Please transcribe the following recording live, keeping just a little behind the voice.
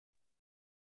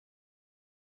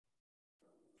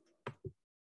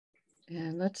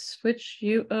And let's switch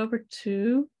you over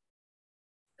to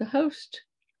the host.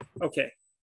 Okay.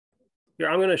 Here,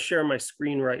 I'm going to share my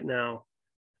screen right now.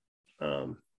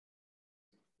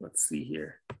 Let's see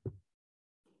here.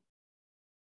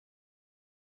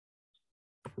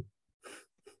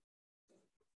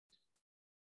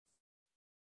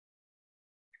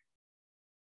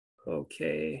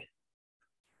 Okay.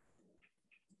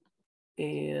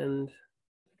 And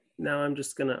now I'm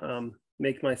just going to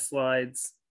make my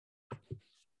slides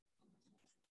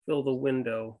fill the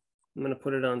window. I'm going to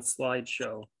put it on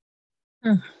slideshow.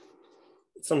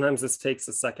 Sometimes this takes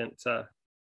a second to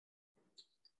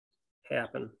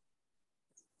happen.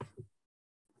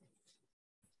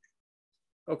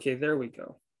 Okay, there we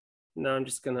go. Now I'm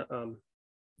just gonna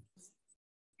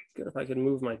good if I can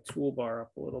move my toolbar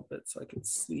up a little bit so I can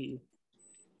see.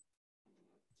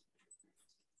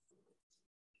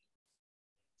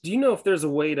 Do you know if there's a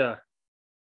way to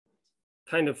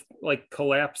kind of like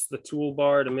collapse the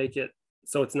toolbar to make it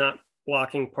so it's not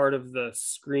blocking part of the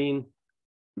screen?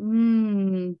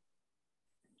 I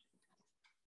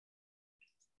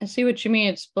see what you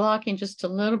mean. It's blocking just a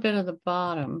little bit of the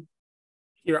bottom.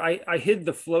 Here, I hid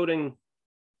the floating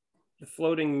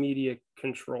media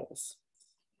controls.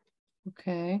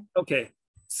 Okay. Okay.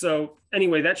 So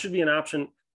anyway, that should be an option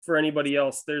for anybody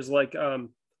else. There's like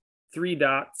 3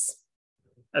 dots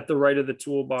at the right of the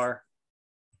toolbar,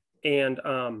 and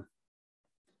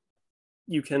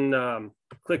you can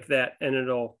click that, and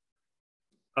it'll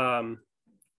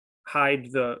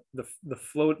hide the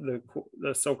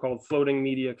so-called floating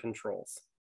media controls.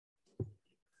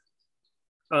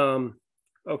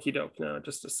 Okie doke. Now,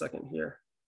 just a second here.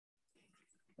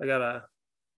 I gotta,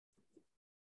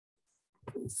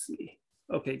 let's see.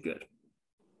 Okay, good.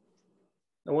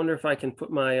 I wonder if I can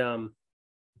put my,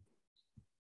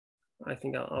 I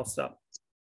think I'll stop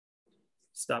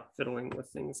fiddling with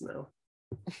things now.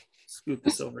 Scoot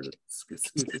this over to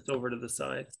the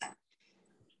side.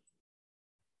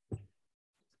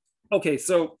 Okay,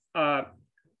 so hi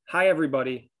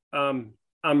everybody.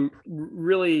 I'm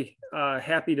really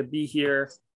happy to be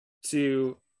here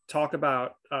to talk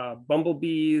about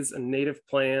bumblebees and native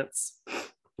plants.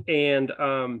 And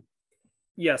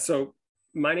yeah, so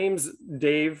my name's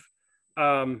Dave,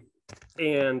 and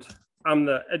I'm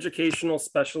the educational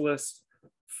specialist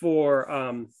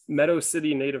for Meadow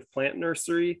City Native Plant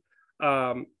Nursery,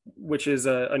 which is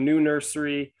a new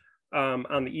nursery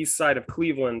on the east side of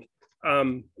Cleveland.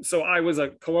 So I was a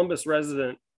Columbus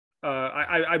resident.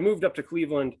 I moved up to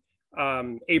Cleveland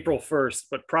April 1st,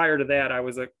 but prior to that, I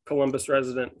was a Columbus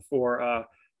resident for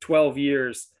 12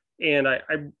 years. And I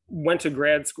went to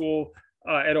grad school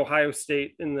at Ohio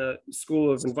State in the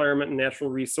School of Environment and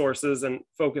Natural Resources and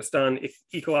focused on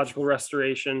ecological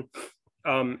restoration.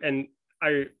 And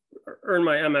I earned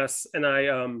my MS, and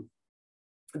I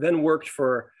then worked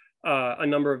for a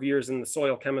number of years in the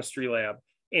soil chemistry lab.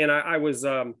 And I was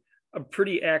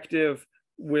pretty active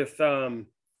with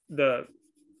the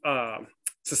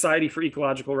Society for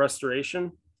Ecological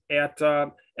Restoration at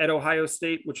Ohio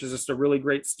State, which is just a really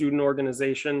great student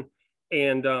organization,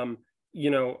 and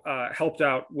helped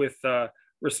out with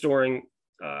restoring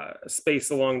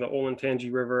space along the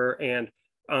Olentangy River. And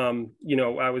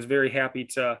I was very happy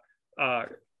to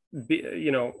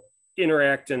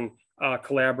interact and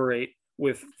collaborate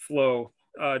with Flo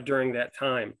during that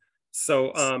time.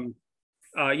 So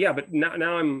yeah, but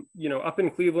now I'm up in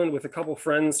Cleveland with a couple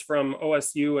friends from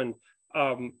OSU, and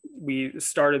we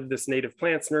started this native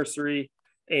plants nursery.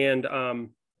 And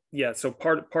yeah, so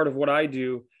part of what I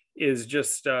do is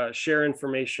just share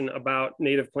information about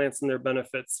native plants and their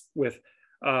benefits with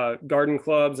garden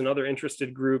clubs and other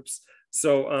interested groups.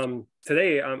 So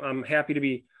today I'm happy to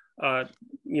be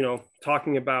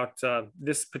talking about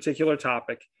this particular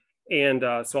topic. And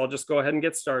so I'll just go ahead and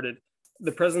get started.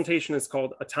 The presentation is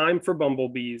called A Time for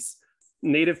Bumblebees,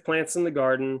 Native Plants in the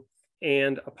Garden,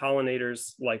 and a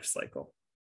Pollinator's Life Cycle.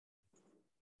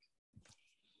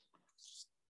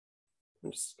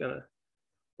 I'm just gonna,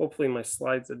 hopefully my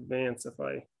slides advance. If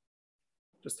I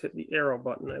just hit the arrow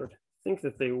button, I would think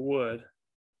that they would.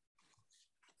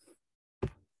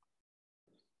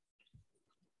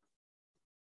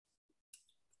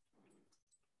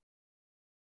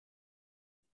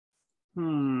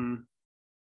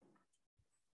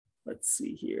 Let's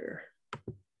see here.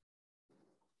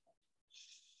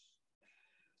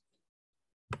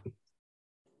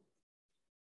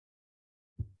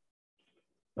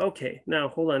 Okay, now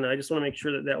hold on. I just want to make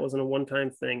sure that that wasn't a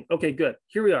one-time thing. Okay, good.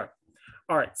 Here we are.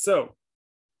 All right, so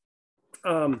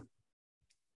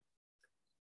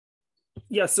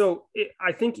yeah, so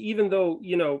I think even though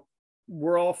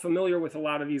we're all familiar with a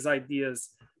lot of these ideas,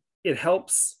 it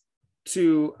helps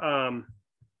to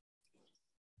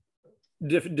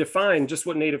define just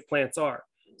what native plants are.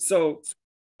 So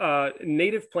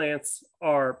native plants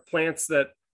are plants that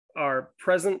are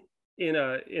present in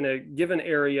a given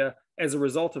area as a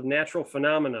result of natural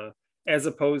phenomena, as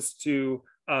opposed to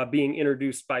being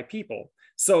introduced by people.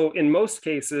 So in most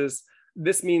cases,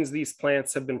 this means these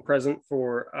plants have been present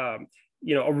for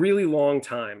a really long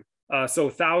time, so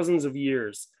thousands of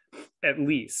years at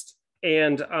least.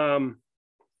 And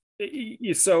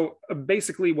so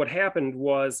basically what happened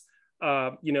was,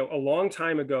 a long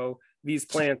time ago, these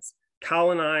plants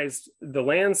colonized the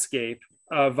landscape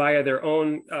via their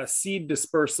own seed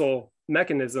dispersal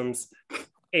mechanisms,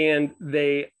 and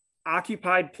they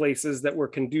occupied places that were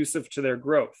conducive to their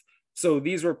growth. So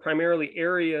these were primarily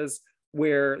areas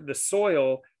where the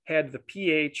soil had the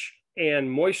pH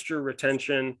and moisture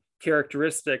retention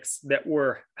characteristics that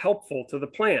were helpful to the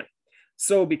plant.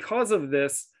 So because of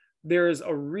this, there's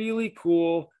a really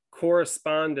cool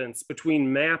correspondence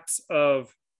between maps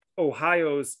of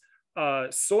Ohio's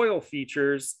soil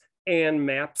features and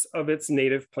maps of its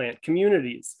native plant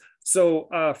communities. So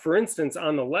for instance,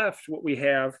 on the left, what we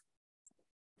have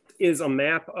is a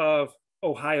map of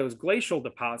Ohio's glacial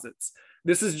deposits.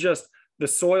 This is just the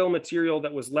soil material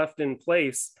that was left in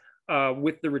place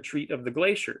with the retreat of the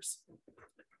glaciers.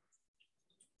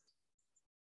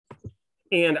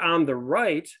 And on the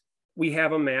right, we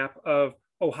have a map of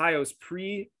Ohio's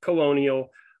pre-colonial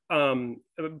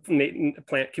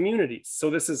plant communities. So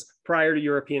this is prior to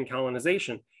European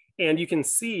colonization. And you can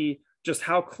see just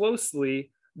how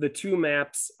closely the two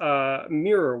maps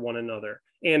mirror one another.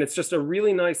 And it's just a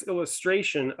really nice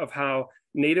illustration of how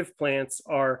native plants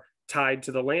are tied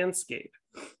to the landscape.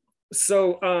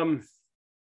 So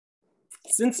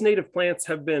since native plants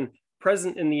have been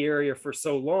present in the area for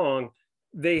so long,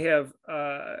 they have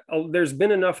there's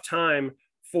been enough time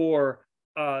for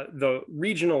the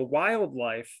regional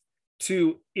wildlife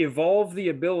to evolve the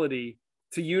ability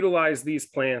to utilize these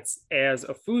plants as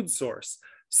a food source.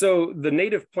 So the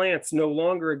native plants no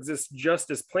longer exist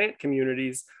just as plant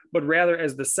communities, but rather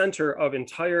as the center of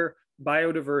entire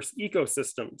biodiverse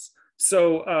ecosystems.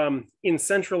 So in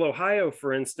central Ohio,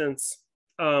 for instance,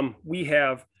 we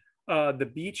have the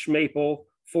beech maple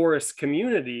forest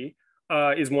community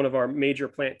is one of our major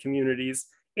plant communities.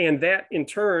 And that in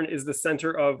turn is the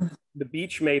center of the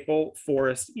beech maple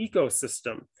forest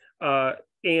ecosystem.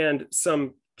 And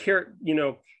some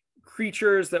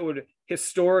creatures that would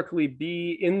historically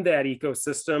be in that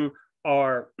ecosystem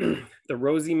are the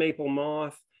rosy maple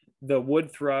moth, the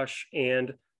wood thrush,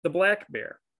 and the black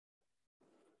bear.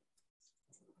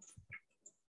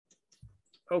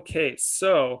 Okay,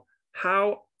 so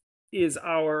how is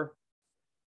our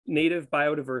native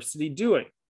biodiversity doing?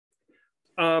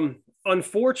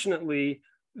 Unfortunately,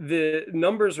 the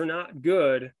numbers are not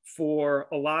good for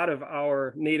a lot of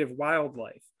our native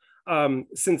wildlife.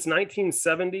 Since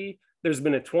 1970, there's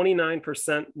been a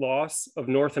 29% loss of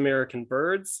North American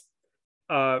birds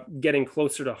getting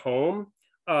closer to home.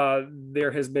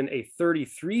 There has been a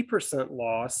 33%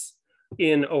 loss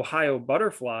in Ohio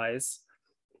butterflies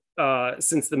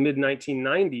since the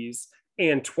mid-1990s,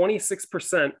 and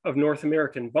 26% of North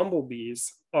American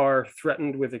bumblebees are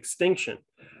threatened with extinction.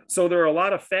 So there are a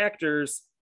lot of factors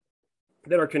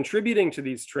that are contributing to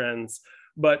these trends,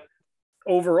 but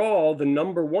overall, the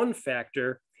number one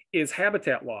factor is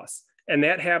habitat loss. And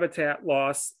that habitat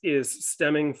loss is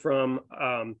stemming from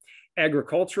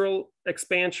agricultural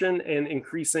expansion and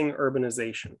increasing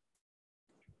urbanization.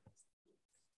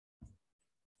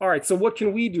 All right, so what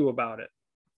can we do about it?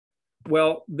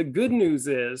 Well, the good news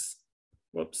is,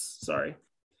 the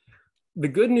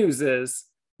good news is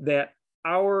that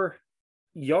our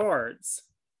yards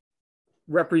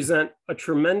represent a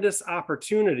tremendous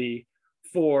opportunity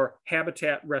for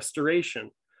habitat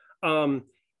restoration. And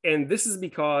this is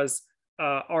because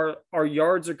our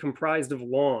yards are comprised of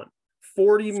lawn,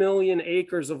 40 million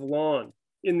acres of lawn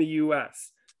in the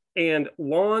US. And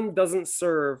lawn doesn't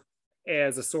serve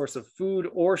as a source of food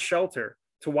or shelter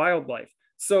to wildlife.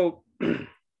 So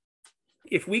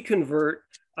if we convert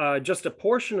just a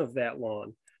portion of that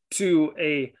lawn to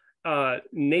a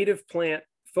native plant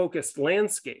focused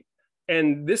landscape,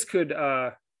 and this could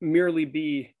merely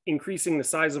be increasing the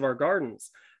size of our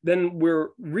gardens, then we're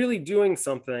really doing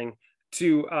something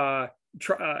to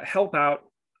help out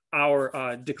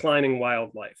our declining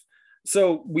wildlife.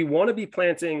 So we want to be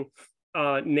planting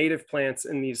native plants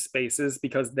in these spaces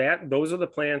because those are the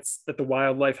plants that the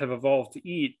wildlife have evolved to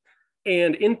eat.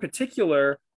 And in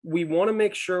particular, we want to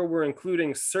make sure we're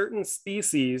including certain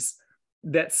species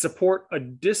that support a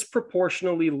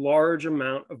disproportionately large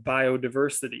amount of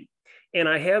biodiversity. And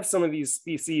I have some of these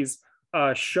species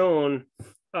shown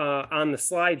on the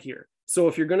slide here. So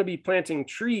if you're going to be planting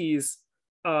trees,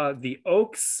 the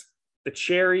oaks, the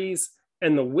cherries,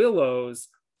 and the willows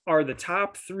are the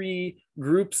top 3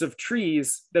 groups of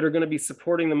trees that are going to be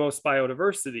supporting the most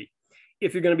biodiversity.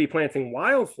 If you're going to be planting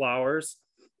wildflowers,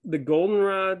 the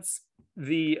goldenrods,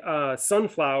 the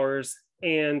sunflowers,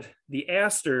 and the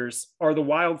asters are the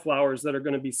wildflowers that are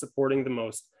going to be supporting the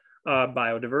most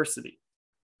biodiversity.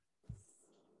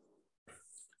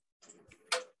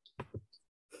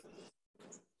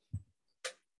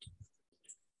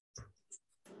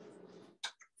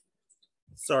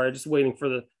 Sorry, just waiting for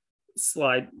the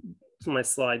slide, my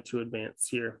slide to advance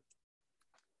here.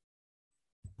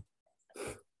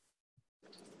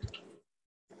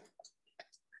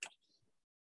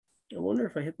 I wonder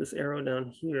if I hit this arrow down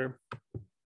here.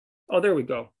 Oh, there we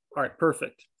go. All right,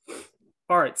 perfect.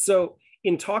 All right, so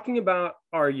in talking about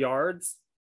our yards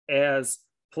as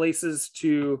places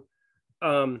to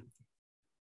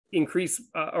increase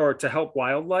or to help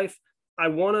wildlife, I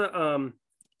want to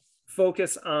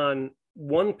focus on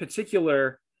one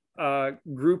particular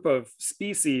group of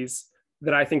species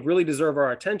that I think really deserve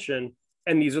our attention,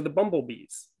 and these are the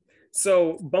bumblebees.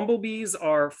 So bumblebees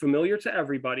are familiar to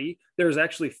everybody. There's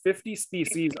actually 50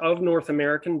 species of North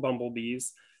American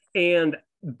bumblebees, and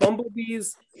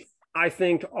bumblebees, I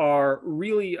think, are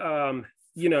really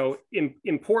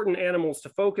important animals to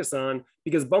focus on,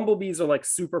 because bumblebees are like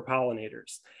super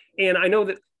pollinators. And I know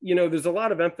that there's a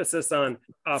lot of emphasis on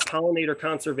pollinator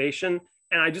conservation,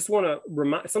 and I just want to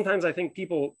remind, sometimes I think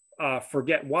people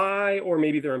forget why, or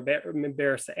maybe they're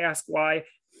embarrassed to ask why.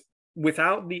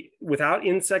 Without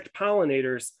insect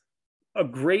pollinators, a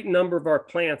great number of our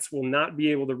plants will not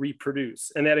be able to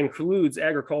reproduce. And that includes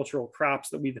agricultural crops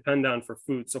that we depend on for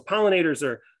food. So pollinators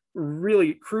are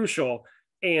really crucial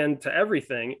and to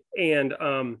everything. And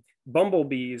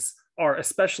bumblebees are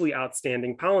especially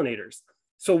outstanding pollinators.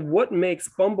 So what makes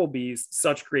bumblebees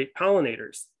such great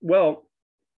pollinators? Well,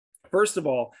 first of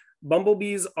all,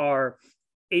 bumblebees are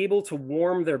able to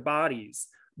warm their bodies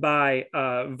by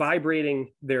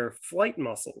vibrating their flight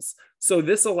muscles. So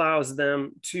this allows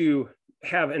them to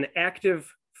have an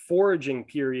active foraging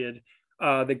period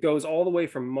that goes all the way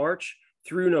from March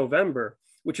through November,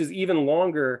 which is even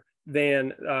longer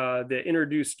than the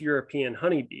introduced European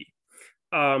honeybee.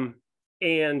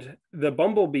 And the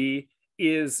bumblebee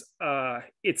is,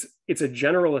 it's a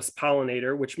generalist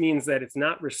pollinator, which means that it's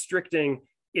not restricting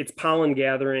its pollen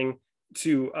gathering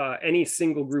to any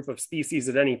single group of species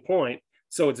at any point.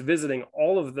 So it's visiting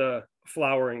all of the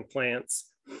flowering plants.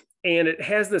 And it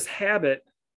has this habit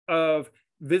of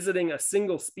visiting a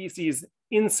single species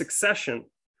in succession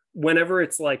whenever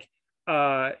it's like,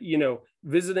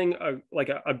 visiting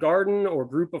a garden or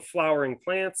group of flowering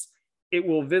plants. It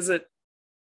will visit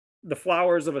the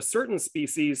flowers of a certain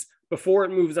species before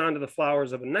it moves on to the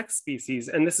flowers of the next species.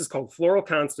 And this is called floral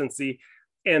constancy.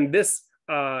 And this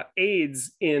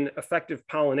aids in effective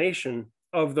pollination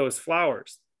of those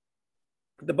flowers.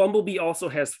 The bumblebee also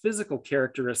has physical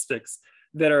characteristics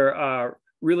that are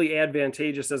really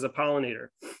advantageous as a pollinator.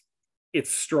 It's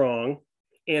strong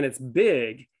and it's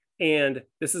big. And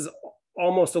this is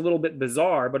almost a little bit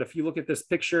bizarre, but if you look at this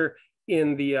picture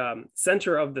in the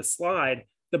center of the slide,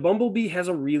 the bumblebee has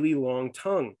a really long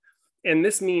tongue. And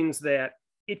this means that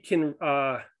it can,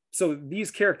 so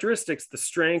these characteristics, the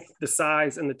strength, the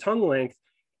size, and the tongue length,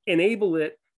 enable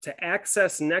it to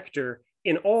access nectar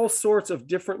in all sorts of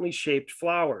differently shaped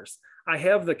flowers. I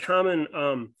have the common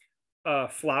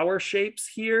flower shapes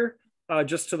here,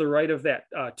 just to the right of that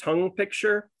tongue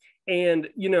picture. And,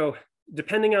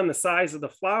 depending on the size of the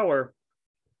flower,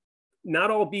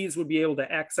 not all bees would be able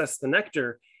to access the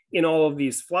nectar in all of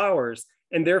these flowers,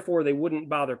 and therefore they wouldn't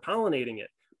bother pollinating it.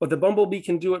 But the bumblebee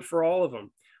can do it for all of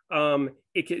them.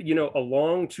 It can, a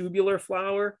long tubular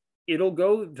flower, it'll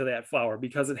go to that flower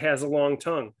because it has a long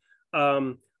tongue.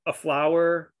 A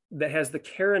flower that has the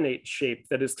carinate shape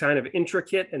that is kind of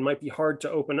intricate and might be hard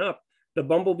to open up, the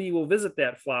bumblebee will visit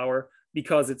that flower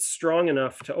because it's strong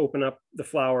enough to open up the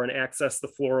flower and access the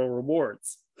floral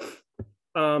rewards.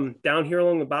 Down here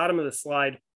along the bottom of the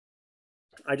slide,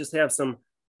 I just have some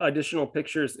additional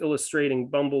pictures illustrating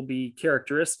bumblebee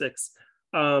characteristics.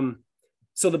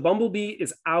 So the bumblebee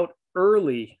is out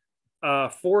early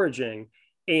foraging,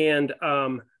 and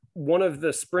one of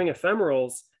the spring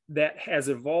ephemerals that has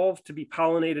evolved to be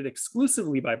pollinated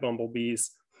exclusively by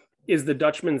bumblebees is the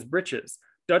Dutchman's breeches.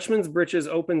 Dutchman's breeches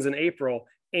opens in April,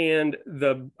 and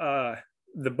the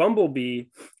bumblebee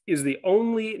is the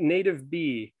only native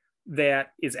bee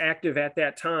that is active at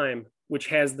that time, which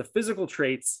has the physical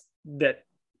traits that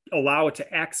allow it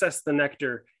to access the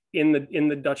nectar in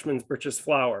the Dutchman's breeches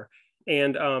flower.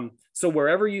 And so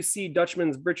wherever you see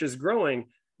Dutchman's breeches growing,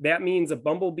 that means a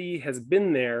bumblebee has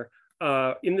been there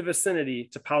in the vicinity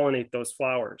to pollinate those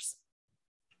flowers.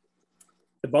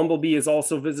 The bumblebee is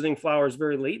also visiting flowers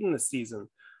very late in the season.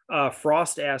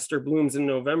 Frost aster blooms in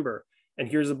November, and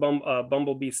here's a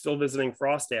bumblebee still visiting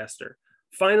frost aster.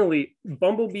 Finally,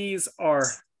 bumblebees are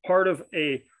part of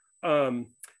a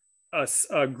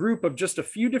group of just a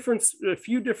few different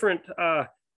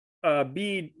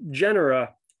bee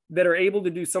genera that are able to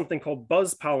do something called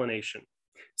buzz pollination.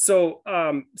 So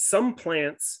some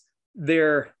plants,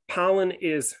 their pollen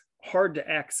is hard to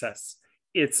access.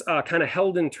 It's kind of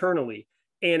held internally,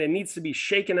 and it needs to be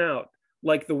shaken out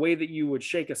like the way that you would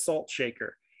shake a salt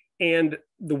shaker. And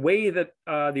the way that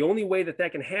the only way that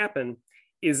that can happen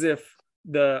is if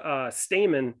the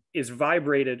stamen is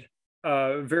vibrated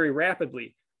very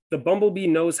rapidly. The bumblebee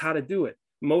knows how to do it.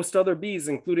 Most other bees,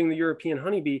 including the European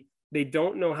honeybee, they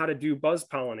don't know how to do buzz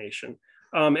pollination.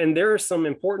 And there are some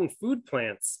important food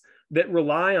plants that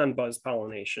rely on buzz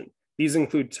pollination. These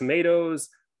include tomatoes,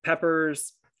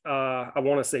 peppers, I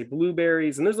want to say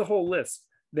blueberries, and there's a whole list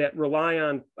that rely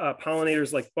on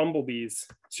pollinators like bumblebees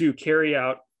to carry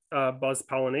out buzz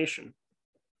pollination.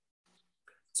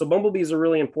 So bumblebees are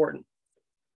really important.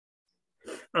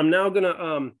 I'm now going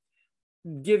to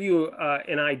give you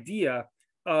an idea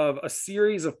of a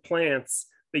series of plants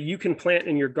that you can plant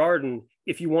in your garden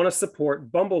if you want to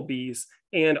support bumblebees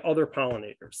and other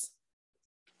pollinators.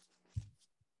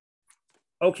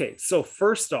 Okay, so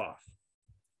first off,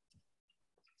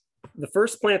 the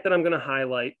first plant that I'm going to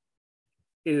highlight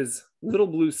is little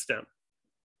blue stem.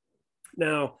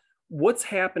 Now, what's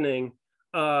happening?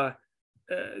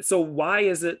 So why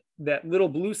is it that little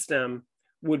blue stem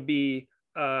would be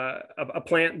a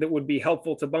plant that would be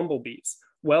helpful to bumblebees?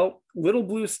 Well, little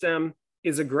blue stem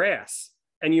is a grass.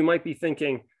 And you might be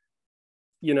thinking,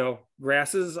 you know,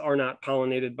 grasses are not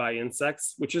pollinated by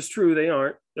insects, which is true, they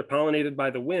aren't. They're pollinated by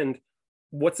the wind.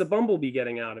 What's a bumblebee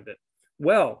getting out of it?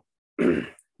 Well,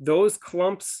 those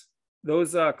clumps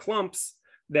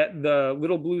that the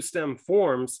little blue stem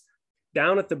forms,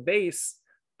 down at the base,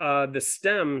 the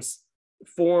stems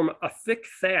form a thick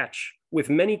thatch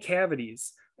with many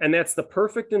cavities. And that's the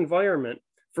perfect environment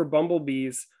for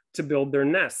bumblebees to build their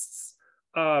nests.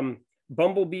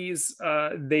 Bumblebees,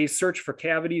 they search for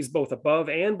cavities both above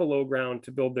and below ground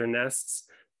to build their nests.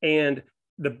 And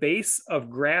the base of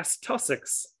grass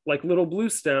tussocks, like little blue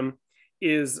stem,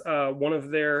 is one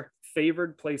of their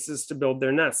favored places to build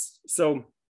their nests. So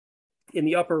in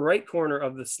the upper right corner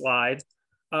of the slide,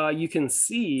 you can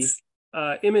see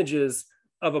images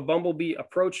of a bumblebee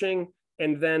approaching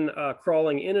and then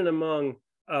crawling in and among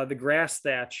the grass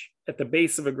thatch at the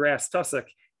base of a grass tussock,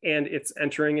 and it's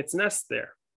entering its nest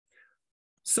there.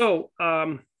 So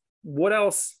what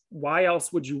else, why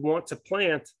else would you want to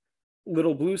plant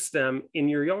little blue stem in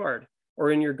your yard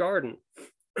or in your garden?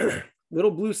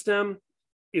 Little blue stem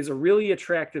is a really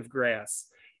attractive grass.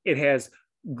 It has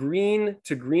green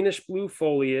to greenish blue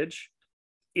foliage.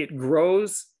 It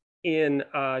grows in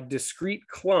discrete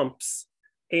clumps,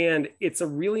 and it's a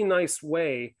really nice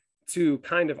way to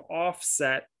kind of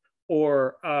offset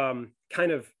or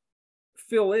kind of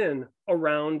fill in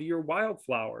around your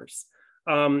wildflowers.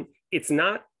 It's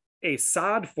not a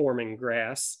sod forming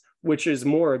grass, which is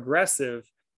more aggressive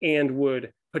and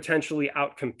would potentially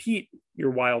outcompete your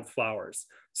wildflowers.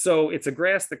 So it's a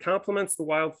grass that complements the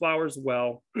wildflowers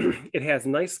well. It has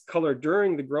nice color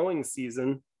during the growing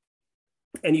season.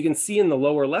 And you can see in the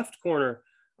lower left corner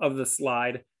of the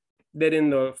slide that in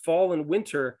the fall and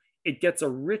winter, it gets a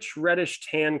rich reddish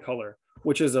tan color,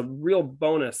 which is a real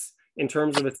bonus in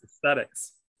terms of its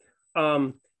aesthetics.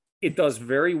 It does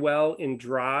very well in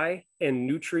dry and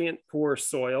nutrient poor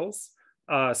soils,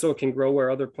 so it can grow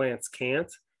where other plants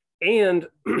can't. And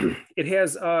it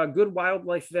has good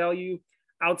wildlife value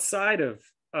outside of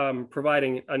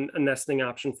providing a nesting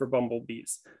option for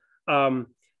bumblebees.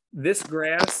 This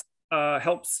grass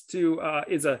helps to,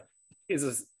 is a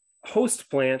host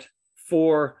plant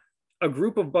for a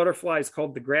group of butterflies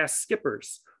called the grass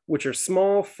skippers, which are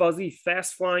small, fuzzy,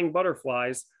 fast-flying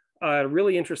butterflies, a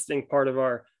really interesting part of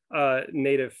our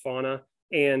native fauna,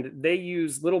 and they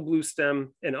use little blue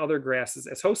stem and other grasses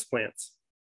as host plants.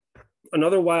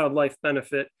 Another wildlife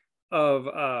benefit of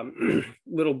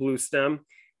little blue stem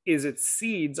is its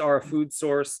seeds are a food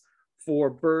source for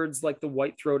birds like the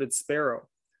white-throated sparrow.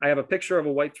 I have a picture of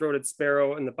a white-throated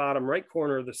sparrow in the bottom right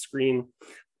corner of the screen.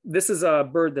 This is a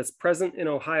bird that's present in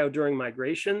Ohio during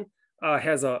migration,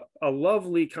 has a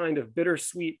lovely kind of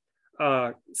bittersweet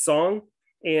song.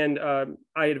 And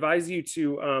I advise you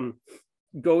to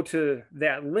go to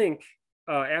that link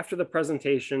after the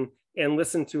presentation and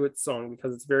listen to its song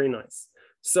because it's very nice.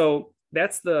 So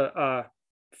that's the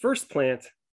first plant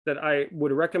that I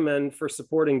would recommend for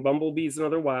supporting bumblebees and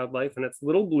other wildlife, and it's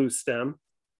little blue stem.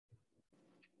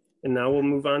 And now we'll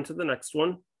move on to the next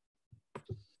one.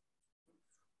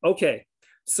 Okay,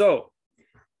 so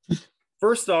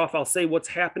first off, I'll say what's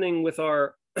happening with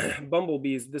our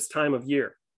bumblebees this time of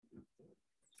year.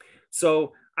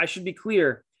 So I should be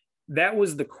clear, that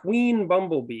was the queen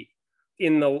bumblebee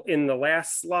in the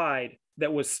last slide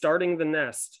that was starting the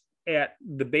nest at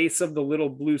the base of the little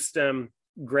blue stem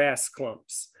grass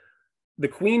clumps. The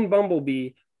queen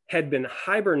bumblebee had been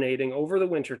hibernating over the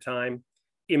wintertime,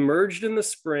 emerged in the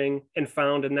spring, and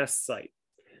found a nest site.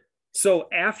 So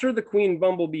after the queen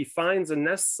bumblebee finds a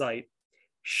nest site,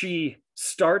 she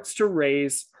starts to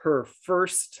raise her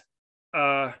first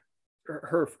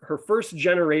first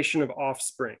generation of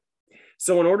offspring.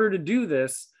 So in order to do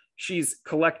this, she's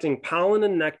collecting pollen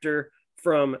and nectar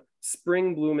from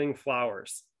spring blooming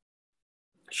flowers.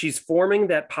 She's forming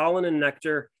that pollen and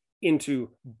nectar into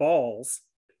balls.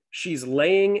 She's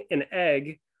laying an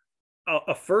egg,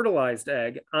 a fertilized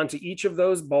egg, onto each of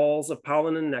those balls of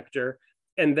pollen and nectar,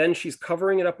 and then she's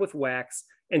covering it up with wax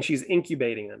and she's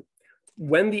incubating them.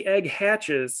 When the egg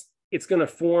hatches, it's going to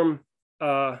form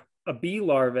a bee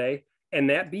larvae, and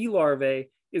that bee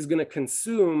larvae is going to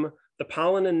consume the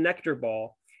pollen and nectar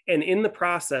ball, and in the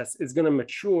process is going to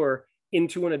mature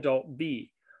into an adult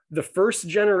bee. The first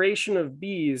generation of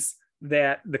bees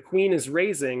that the queen is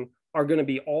raising are going to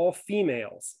be all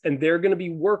females, and they're going to be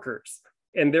workers,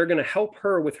 and they're going to help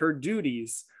her with her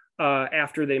duties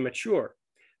after they mature.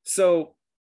 So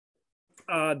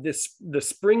the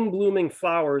spring blooming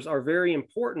flowers are very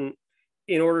important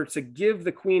in order to give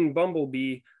the queen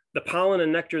bumblebee the pollen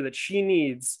and nectar that she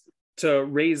needs to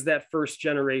raise that first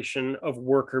generation of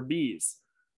worker bees.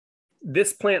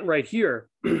 This plant right here,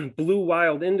 blue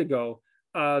wild indigo,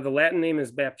 the Latin name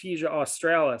is Baptisia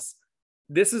australis.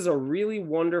 This is a really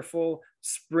wonderful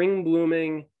spring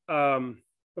blooming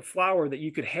flower that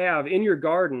you could have in your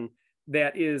garden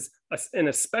that is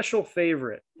a special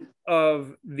favorite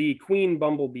of the queen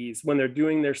bumblebees when they're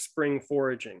doing their spring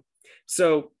foraging.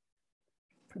 So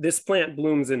this plant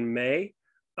blooms in May.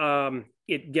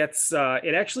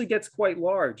 It actually gets quite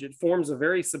large. It forms a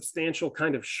very substantial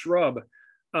kind of shrub.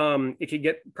 It could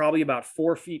get probably about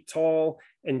 4 feet tall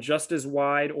and just as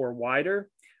wide or wider.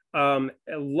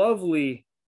 Lovely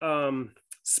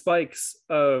spikes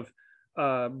of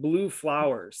blue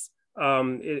flowers.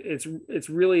 It's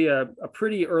really a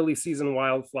pretty early season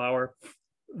wildflower.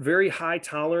 Very high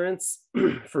tolerance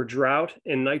for drought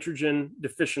and nitrogen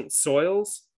deficient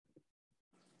soils.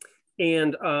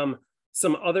 And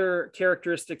some other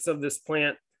characteristics of this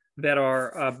plant that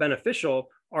are beneficial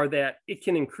are that it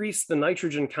can increase the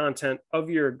nitrogen content of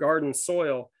your garden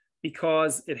soil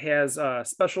because it has a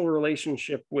special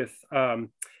relationship with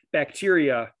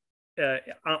bacteria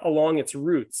along its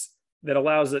roots that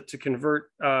allows it to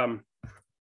convert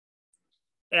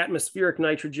atmospheric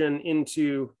nitrogen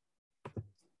into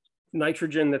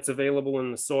nitrogen that's available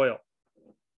in the soil.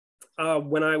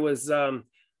 When I was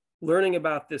learning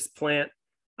about this plant,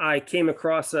 I came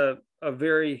across a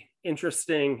very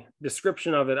interesting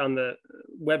description of it on the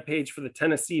webpage for the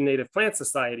Tennessee Native Plant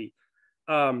Society.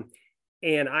 And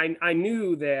I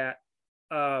knew that,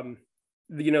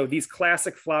 these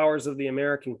classic flowers of the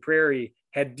American prairie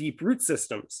had deep root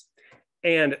systems.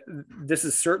 And this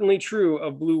is certainly true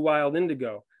of blue wild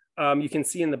indigo. You can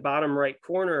see in the bottom right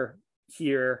corner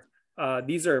here,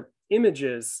 these are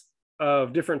images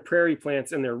of different prairie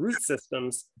plants and their root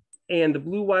systems. And the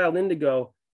blue wild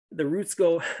indigo, the roots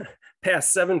go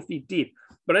past 7 feet deep.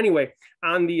 But anyway,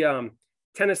 on the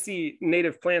Tennessee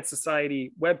Native Plant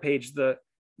Society webpage,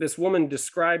 this woman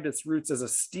described its roots as a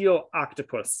steel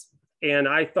octopus. And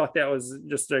I thought that was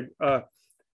just a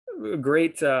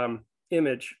great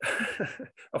image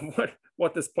of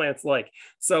what this plant's like.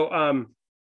 So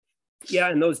yeah,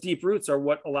 and those deep roots are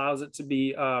what allows it to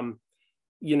be,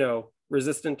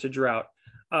 resistant to drought.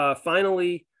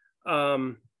 Finally,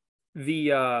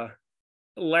 the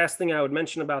last thing I would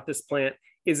mention about this plant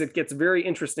is it gets very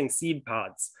interesting seed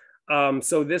pods.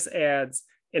 So this adds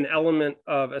an element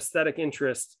of aesthetic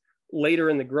interest later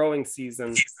in the growing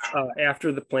season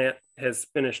after the plant has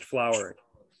finished flowering.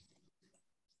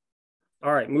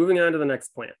 All right, moving on to the next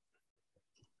plant.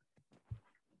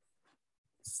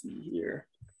 Let's see here.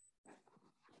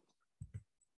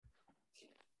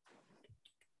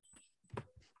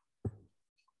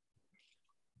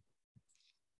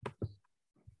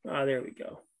 There we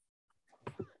go.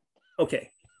 Okay,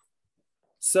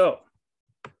 so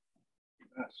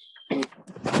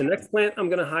the next plant I'm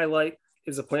going to highlight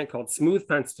is a plant called smooth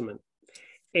penstemon.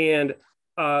 And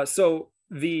so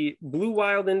the blue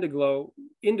wild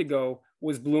indigo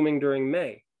was blooming during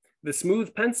May. The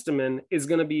smooth penstemon is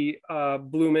going to be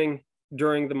blooming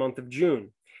during the month of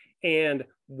June. And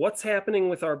what's happening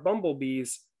with our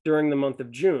bumblebees during the month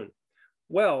of June?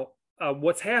 Well,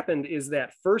 what's happened is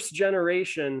that first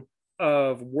generation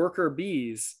of worker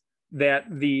bees that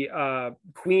the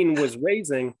queen was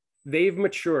raising, they've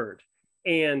matured.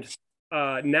 And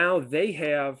now they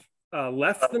have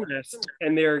left the nest,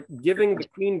 and they're giving the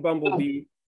queen bumblebee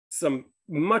some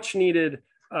much needed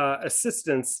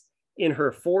assistance in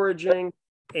her foraging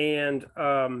and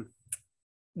other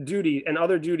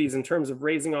duties in terms of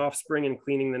raising offspring and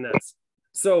cleaning the nest.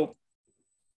 So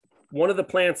one of the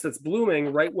plants that's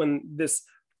blooming right when this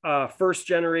first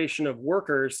generation of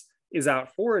workers is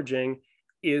out foraging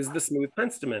is the smooth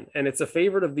penstemon, and it's a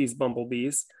favorite of these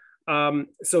bumblebees.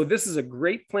 So this is a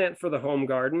great plant for the home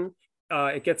garden.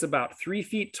 It gets about 3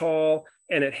 feet tall,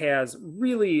 and it has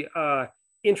really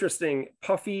interesting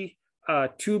puffy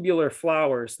tubular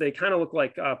flowers. They kind of look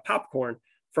like popcorn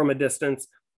from a distance,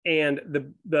 and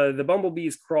the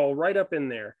bumblebees crawl right up in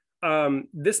there.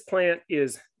 This plant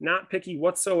is not picky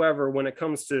whatsoever when it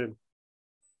comes to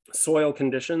soil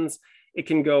conditions. It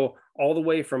can go all the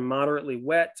way from moderately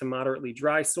wet to moderately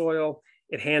dry soil.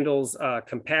 It handles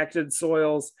compacted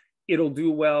soils. It'll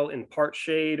do well in part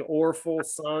shade or full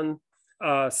sun.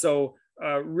 So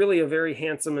really a very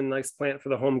handsome and nice plant for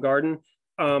the home garden.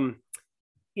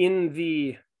 In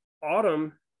the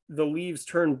autumn, the leaves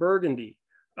turn burgundy.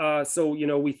 So, you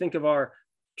know, we think of our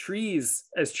trees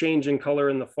as changing color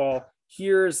in the fall.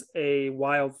 Here's a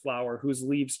wildflower whose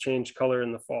leaves change color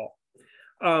in the fall.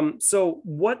 So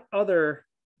what other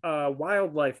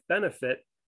wildlife benefit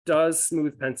does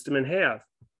smooth penstemon have?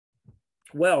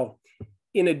 Well,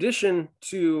 in addition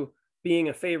to being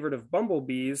a favorite of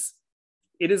bumblebees,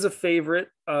 it is a favorite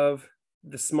of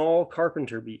the small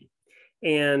carpenter bee.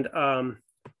 And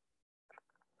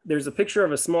there's a picture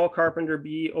of a small carpenter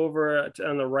bee over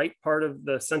on the right part of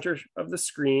the center of the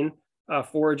screen,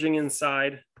 foraging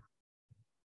inside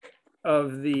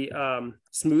of the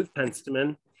smooth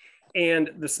penstemon.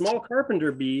 And the small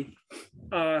carpenter bee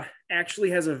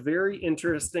actually has a very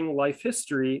interesting life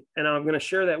history, and I'm going to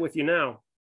share that with you now.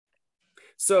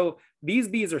 So these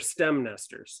bees are stem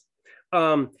nesters.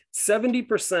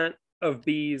 70% of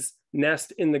bees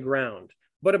nest in the ground,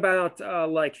 but about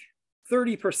like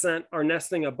 30% are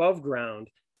nesting above ground.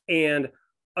 And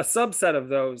a subset of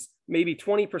those, maybe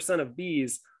 20% of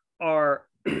bees, are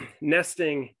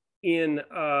nesting in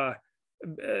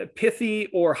pithy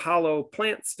or hollow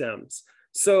plant stems.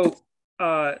 So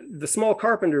the small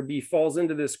carpenter bee falls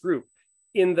into this group.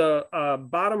 In the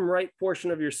bottom right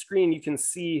portion of your screen, you can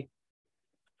see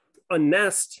a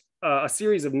nest, a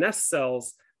series of nest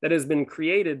cells that has been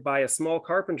created by a small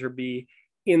carpenter bee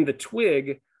in the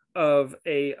twig of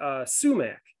a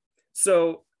sumac.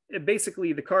 So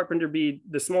basically the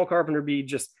small carpenter bee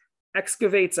just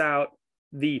excavates out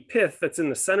the pith that's in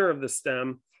the center of the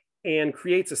stem and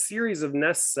creates a series of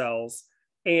nest cells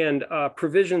and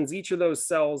provisions each of those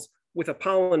cells with a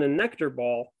pollen and nectar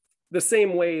ball, the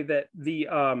same way that the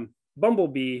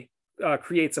bumblebee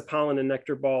creates a pollen and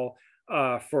nectar ball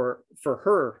for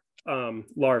her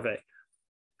larvae.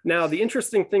 Now, the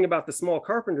interesting thing about the small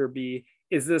carpenter bee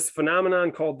is this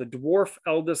phenomenon called the dwarf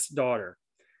eldest daughter.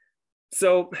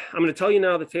 So I'm going to tell you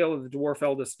now the tale of the dwarf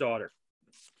eldest daughter.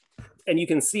 And you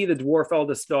can see the dwarf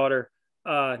eldest daughter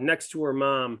next to her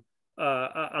mom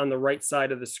on the right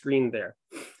side of the screen there.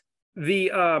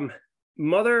 The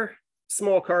mother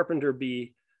small carpenter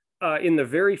bee in the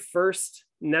very first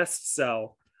nest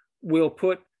cell will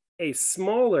put a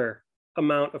smaller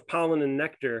amount of pollen and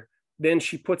nectar than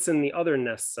she puts in the other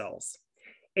nest cells.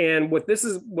 And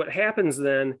what happens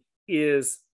then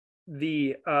is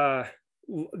the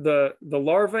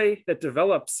larvae that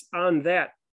develops on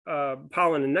that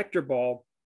pollen and nectar ball,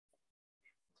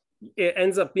 it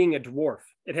ends up being a dwarf.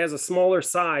 It has a smaller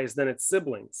size than its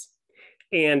siblings.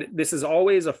 And this is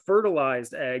always a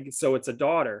fertilized egg, so it's a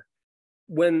daughter.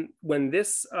 When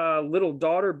this little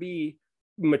daughter bee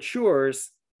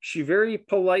matures, she very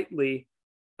politely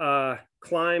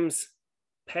climbs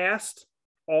past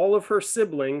all of her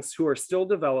siblings who are still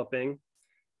developing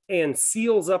and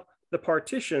seals up the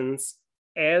partitions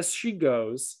as she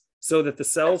goes so that the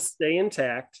cells stay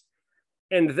intact.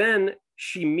 And then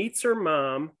she meets her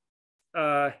mom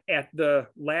at the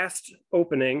last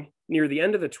opening near the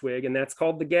end of the twig, and that's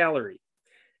called the gallery.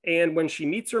 And when she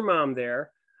meets her mom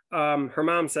there, her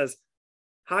mom says,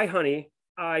 "Hi, honey,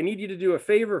 I need you to do a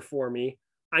favor for me.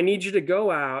 I need you to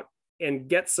go out and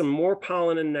get some more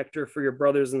pollen and nectar for your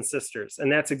brothers and sisters.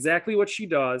 And that's exactly what she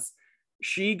does.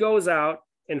 She goes out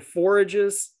and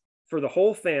forages for the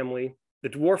whole family, the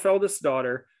dwarf eldest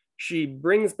daughter. She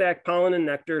brings back pollen and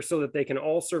nectar so that they can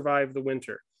all survive the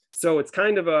winter. So it's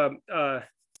kind of a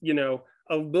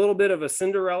little bit of a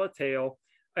Cinderella tale.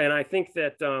 And I think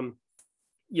that,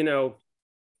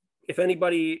 if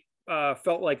anybody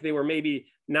felt like they were maybe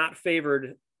not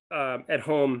favored at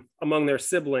home among their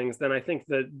siblings, then I think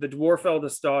that the dwarf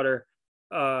eldest daughter,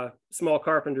 small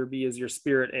carpenter bee, is your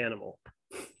spirit animal.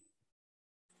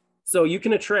 So you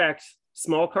can attract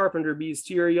small carpenter bees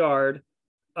to your yard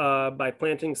by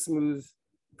planting smooth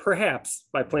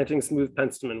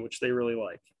penstemon, which they really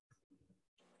like.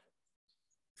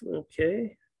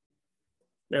 Okay,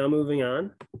 now moving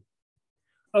on.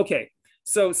 Okay,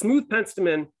 so smooth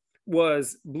penstemon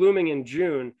was blooming in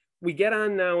June. We get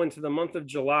on now into the month of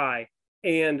July,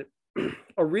 and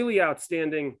a really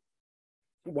outstanding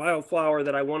wildflower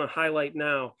that I want to highlight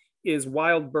now is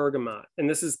wild bergamot, and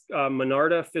this is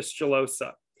Monarda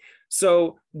fistulosa.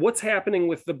 So what's happening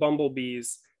with the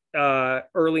bumblebees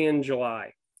early in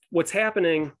July? What's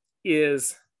happening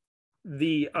is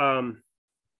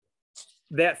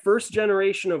that first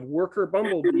generation of worker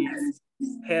bumblebees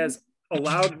has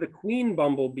allowed the queen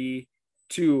bumblebee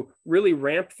to really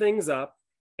ramp things up,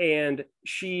 and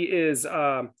she is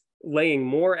laying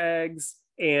more eggs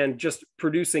and just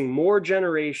producing more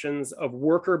generations of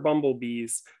worker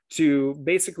bumblebees to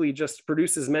basically just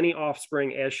produce as many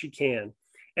offspring as she can.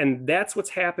 And that's what's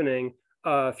happening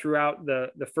throughout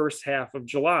the first half of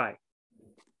July.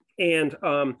 And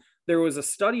there was a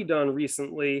study done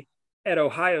recently at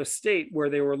Ohio State where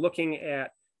they were looking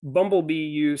at bumblebee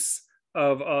use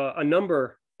of a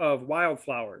number of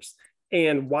wildflowers.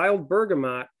 And wild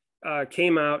bergamot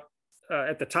came out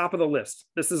at the top of the list.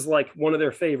 This is like one of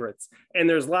their favorites. And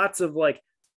there's lots of like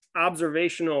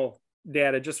observational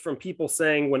data just from people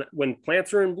saying when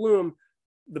plants are in bloom,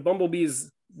 the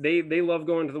bumblebees, they love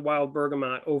going to the wild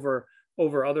bergamot over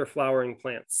other flowering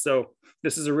plants. So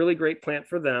this is a really great plant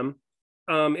for them.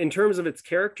 In terms of its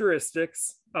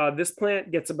characteristics, this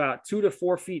plant gets about 2 to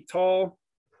 4 feet tall.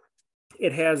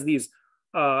 It has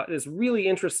this really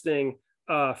interesting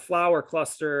flower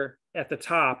cluster at the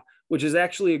top, which is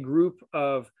actually a group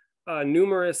of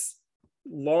numerous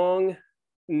long,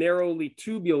 narrowly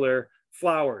tubular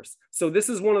flowers. So this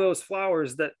is one of those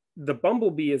flowers that the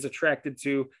bumblebee is attracted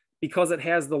to because it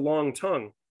has the long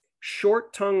tongue.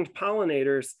 Short-tongued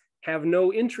pollinators have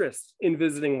no interest in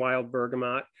visiting wild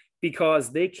bergamot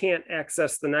because they can't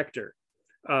access the nectar.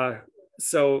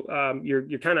 So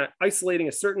you're kind of isolating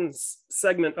a certain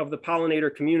segment of the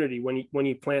pollinator community when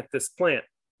you plant this plant.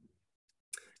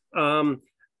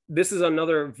 This is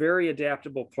another very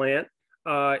adaptable plant.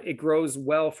 It grows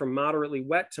well from moderately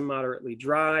wet to moderately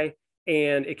dry,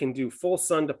 and it can do full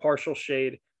sun to partial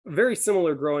shade. Very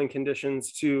similar growing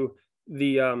conditions to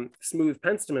the smooth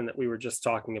penstemon that we were just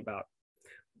talking about.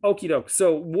 Okie doke.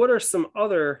 So what are some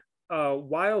other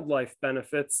wildlife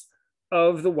benefits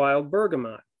of the wild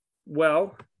bergamot?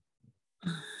 Well,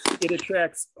 it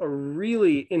attracts a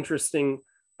really interesting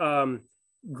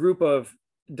group of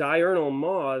diurnal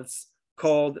moths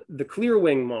called the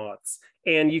clearwing moths.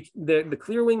 And the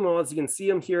clearwing moths, you can see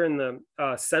them here in the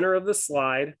center of the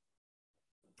slide.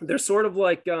 They're sort of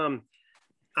like,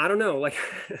 I don't know, like,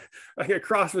 like a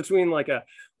cross between like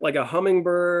a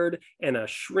hummingbird and a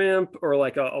shrimp, or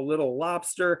like a little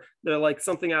lobster. They're like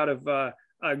something out of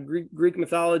Greek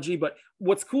mythology. But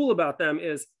what's cool about them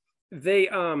is they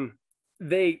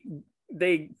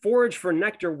forage for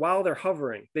nectar while they're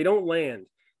hovering. They don't land.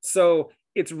 So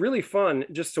it's really fun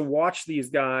just to watch these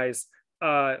guys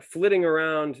flitting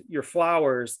around your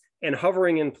flowers and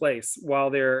hovering in place while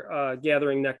they're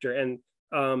gathering nectar. And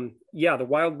yeah, the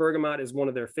wild bergamot is one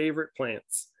of their favorite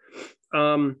plants.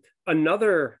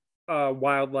 Another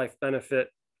wildlife benefit.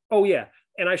 Oh yeah,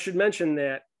 and I should mention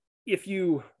that if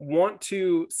you want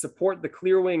to support the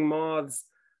clearwing moths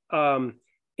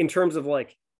in terms of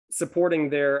like supporting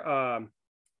their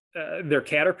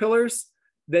caterpillars,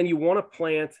 then you want to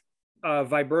plant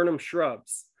viburnum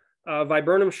shrubs.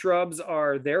 Viburnum shrubs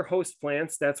are their host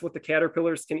plants. That's what the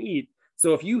caterpillars can eat.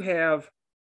 So if you have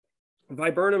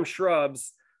viburnum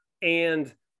shrubs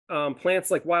and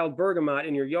plants like wild bergamot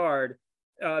in your yard,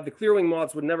 the clearwing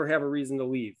moths would never have a reason to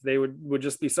leave. They would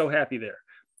just be so happy there.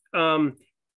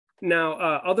 Now,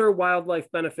 other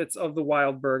wildlife benefits of the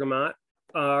wild bergamot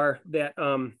are that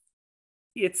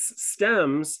its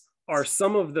stems are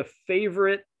some of the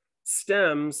favorite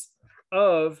stems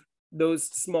of those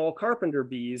small carpenter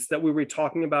bees that we were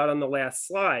talking about on the last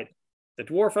slide. The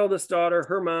dwarf eldest daughter,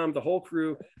 her mom, the whole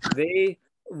crew, they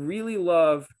really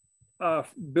love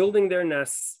building their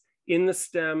nests in the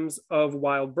stems of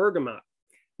wild bergamot.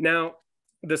 Now,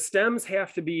 the stems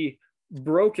have to be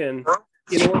broken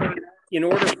in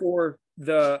order for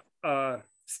the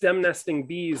stem nesting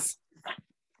bees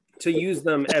to use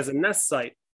them as a nest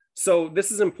site. So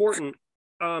this is important.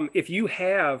 If you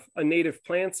have a native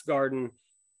plants garden,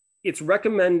 it's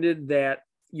recommended that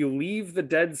you leave the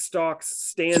dead stalks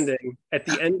standing at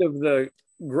the end of the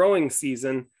growing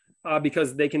season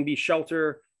because they can be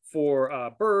shelter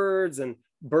for birds, and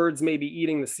birds may be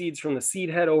eating the seeds from the seed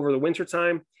head over the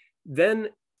wintertime. Then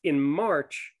in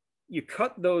March, you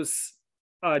cut those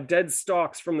dead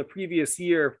stalks from the previous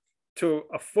year to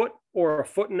a foot or a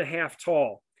foot and a half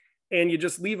tall, and you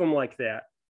just leave them like that.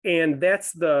 And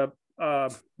that's the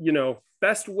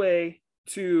best way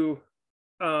to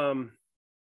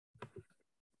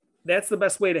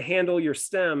handle your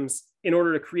stems in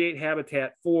order to create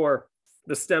habitat for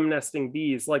the stem nesting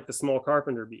bees like the small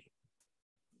carpenter bee.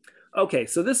 Okay,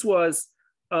 so this was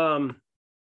in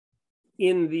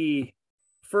the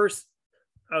first,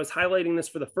 I was highlighting this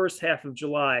for the first half of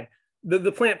July.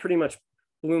 The plant pretty much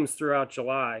blooms throughout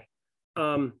July.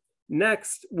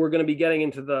 Next, we're going to be getting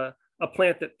into a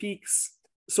plant that peaks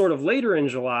sort of later in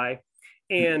July,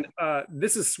 and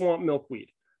this is swamp milkweed.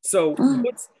 So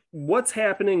what's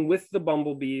happening with the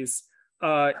bumblebees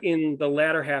in the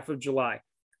latter half of July?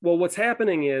 Well, what's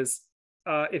happening is,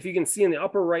 if you can see in the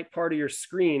upper right part of your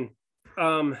screen,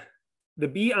 the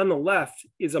bee on the left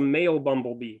is a male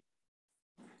bumblebee.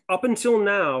 Up until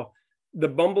now, the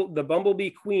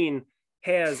bumblebee queen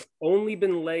has only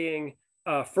been laying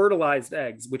fertilized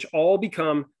eggs, which all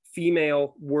become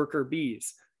female worker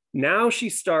bees. Now she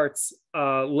starts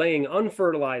laying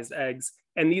unfertilized eggs,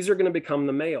 and these are going to become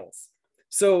the males.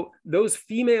 So those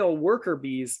female worker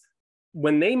bees,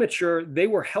 when they mature, they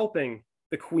were helping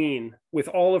the queen with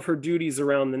all of her duties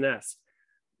around the nest.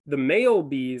 The male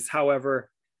bees, however,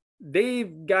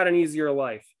 they've got an easier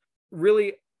life.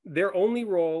 Really, their only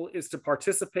role is to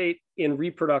participate in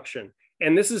reproduction.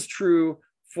 And this is true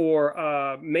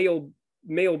for male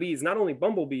bees, not only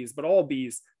bumblebees, but all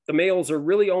bees. The males are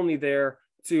really only there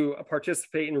to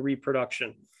participate in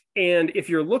reproduction. And if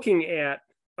you're looking at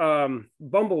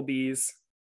bumblebees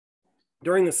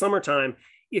during the summertime,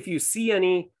 if you see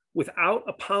any without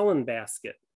a pollen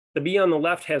basket, the bee on the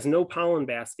left has no pollen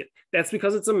basket. That's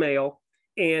because it's a male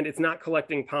and it's not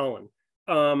collecting pollen.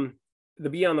 The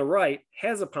bee on the right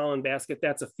has a pollen basket.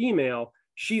 That's a female.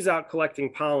 She's out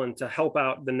collecting pollen to help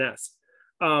out the nest.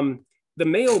 The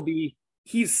male bee,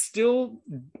 he's still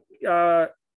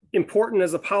important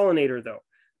as a pollinator though,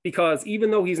 because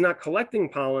even though he's not collecting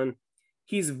pollen,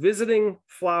 he's visiting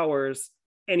flowers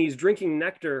and he's drinking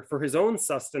nectar for his own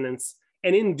sustenance.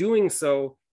 And in doing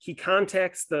so, he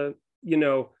contacts the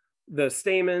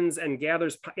stamens and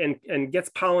gathers and gets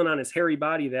pollen on his hairy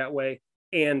body that way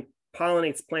and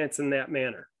pollinates plants in that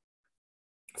manner.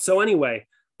 So anyway,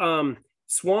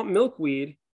 swamp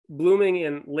milkweed blooming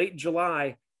in late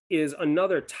July is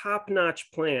another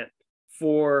top-notch plant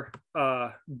for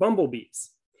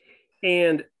bumblebees.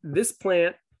 And this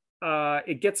plant,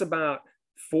 it gets about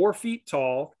 4 feet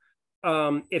tall.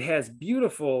 It has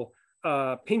beautiful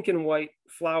pink and white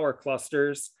flower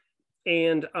clusters.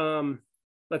 And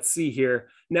let's see here.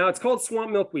 Now it's called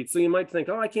swamp milkweed. So you might think,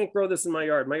 oh, I can't grow this in my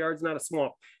yard. My yard's not a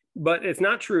swamp. But it's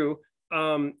not true.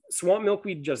 Swamp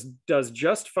milkweed just does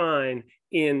just fine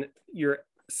in your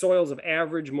soils of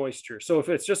average moisture. So if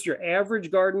it's just your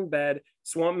average garden bed,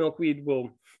 swamp milkweed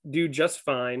will do just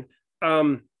fine.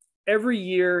 Every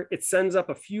year it sends up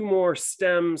a few more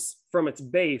stems from its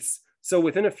base. So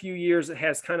within a few years, it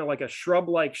has kind of like a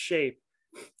shrub-like shape.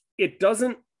 It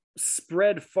doesn't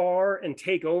spread far and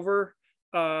take over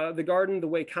the garden the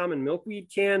way common milkweed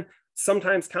can.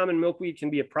 Sometimes common milkweed can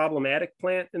be a problematic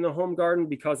plant in the home garden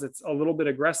because it's a little bit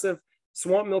aggressive.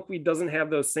 Swamp milkweed doesn't have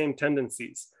those same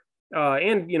tendencies.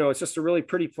 And, it's just a really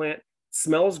pretty plant.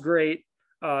 Smells great,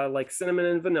 like cinnamon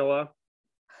and vanilla.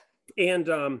 And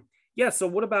so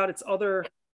what about its other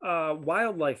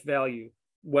wildlife value?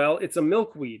 Well, it's a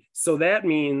milkweed. So that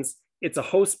means it's a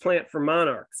host plant for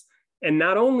monarchs. And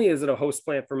not only is it a host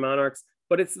plant for monarchs,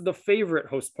 but it's the favorite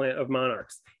host plant of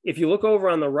monarchs. If you look over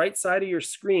on the right side of your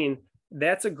screen,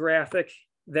 that's a graphic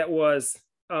that was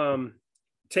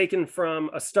taken from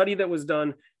a study that was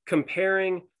done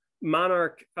comparing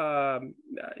monarch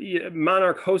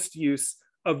host use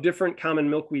of different common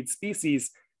milkweed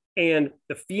species. And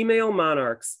the female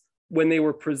monarchs, when they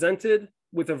were presented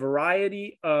with a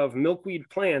variety of milkweed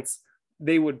plants,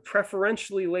 they would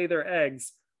preferentially lay their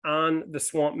eggs on the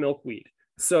swamp milkweed.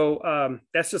 So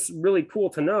that's just really cool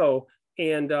to know.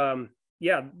 And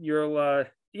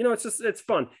it's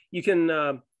fun. You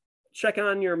can check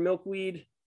on your milkweed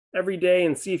every day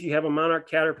and see if you have a monarch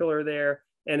caterpillar there.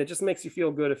 And it just makes you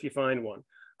feel good if you find one.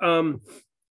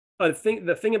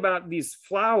 The thing about these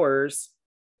flowers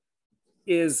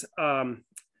is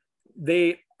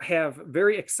they have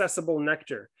very accessible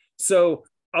nectar. So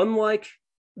unlike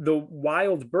the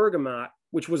wild bergamot,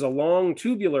 which was a long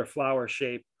tubular flower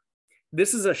shape,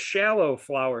 this is a shallow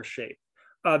flower shape.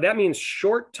 That means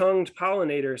short-tongued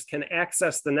pollinators can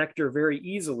access the nectar very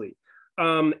easily.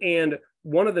 And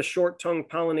one of the short-tongued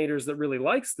pollinators that really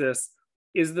likes this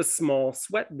is the small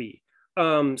sweat bee.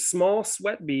 Small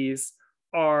sweat bees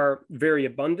are very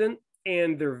abundant,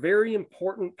 and they're very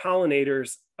important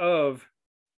pollinators of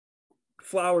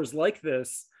flowers like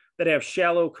this that have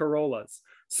shallow corollas.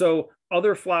 So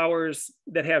other flowers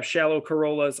that have shallow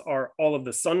corollas are all of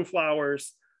the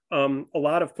sunflowers. A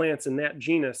lot of plants in that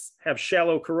genus have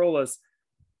shallow corollas,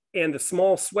 and the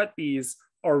small sweat bees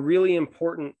are really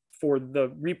important for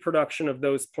the reproduction of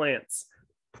those plants.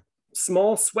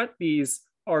 Small sweat bees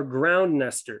are ground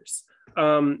nesters.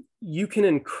 You can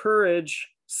encourage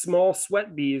small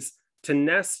sweat bees to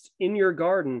nest in your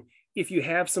garden if you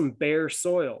have some bare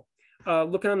soil.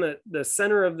 Look on the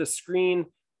center of the screen,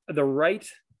 the right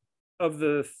of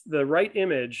the right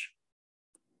image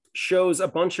shows a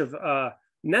bunch of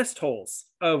nest holes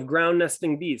of ground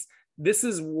nesting bees. This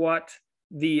is what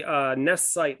the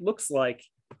nest site looks like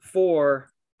for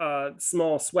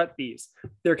small sweat bees.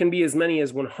 There can be as many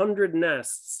as 100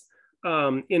 nests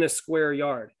in a square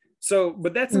yard. So,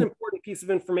 but that's an important piece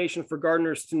of information for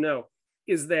gardeners to know,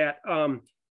 is that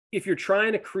if you're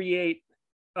trying to create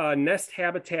nest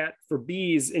habitat for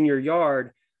bees in your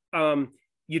yard,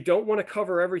 you don't want to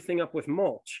cover everything up with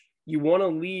mulch. You want to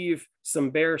leave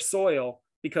some bare soil,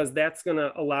 because that's going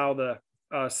to allow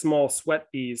the small sweat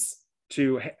bees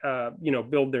to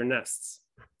build their nests.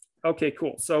 Okay,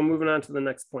 cool. So moving on to the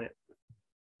next plant.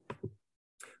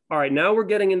 All right, now we're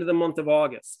getting into the month of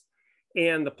August.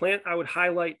 And the plant I would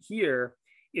highlight here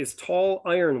is tall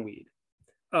ironweed.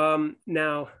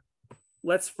 Now,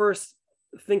 let's first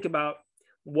think about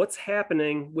what's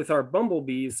happening with our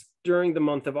bumblebees during the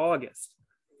month of August.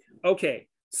 Okay,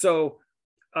 so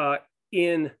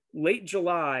in late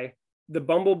July, the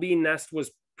bumblebee nest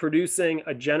was producing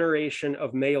a generation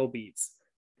of male bees.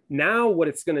 Now what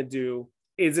it's going to do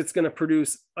is it's going to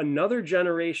produce another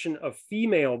generation of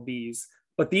female bees,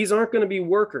 but these aren't going to be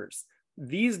workers.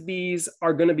 These bees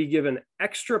are going to be given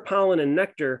extra pollen and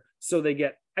nectar, so they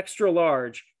get extra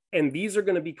large, and these are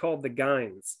going to be called the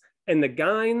gynes. And the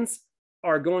gynes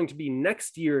are going to be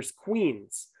next year's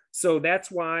queens. So that's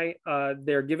why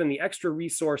they're given the extra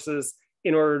resources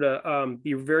in order to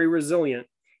be very resilient.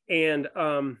 And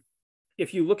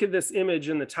if you look at this image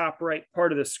in the top right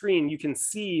part of the screen, you can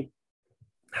see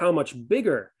how much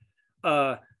bigger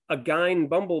a gyne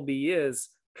bumblebee is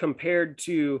compared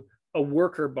to a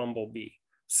worker bumblebee.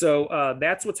 So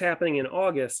that's what's happening in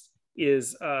August,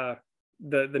 is the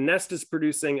nest is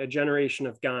producing a generation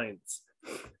of gynes.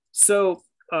 So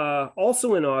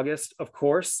also in August, of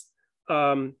course,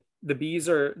 the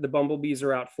bumblebees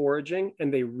are out foraging,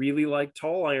 and they really like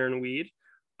tall ironweed.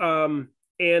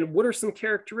 And what are some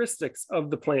characteristics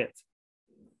of the plant?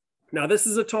 Now, this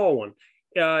is a tall one.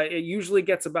 It usually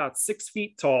gets about 6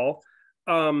 feet tall.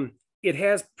 It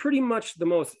has pretty much the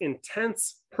most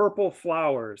intense purple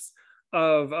flowers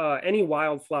of any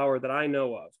wildflower that I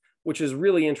know of, which is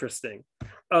really interesting.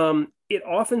 It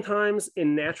oftentimes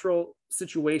in natural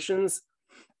situations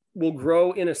will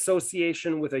grow in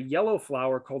association with a yellow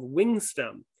flower called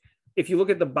wingstem. If you look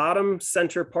at the bottom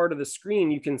center part of the screen,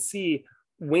 you can see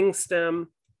wingstem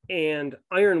and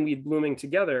ironweed blooming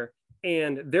together,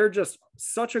 and they're just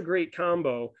such a great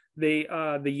combo. They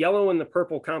the yellow and the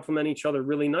purple complement each other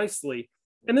really nicely,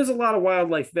 and there's a lot of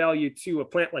wildlife value to a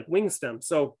plant like wingstem.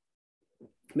 So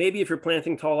maybe if you're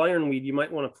planting tall ironweed, you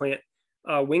might want to plant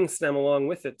wingstem along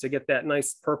with it to get that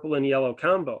nice purple and yellow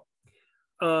combo.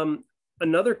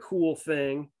 Another cool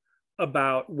thing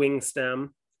about wingstem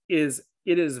is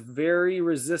it is very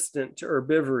resistant to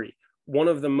herbivory, one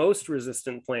of the most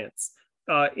resistant plants.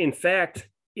 In fact,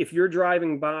 if you're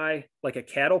driving by like a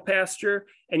cattle pasture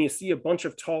and you see a bunch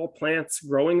of tall plants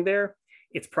growing there,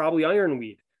 it's probably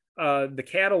ironweed. The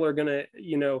cattle are going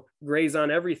to, graze on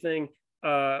everything,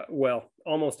 well,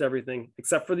 almost everything,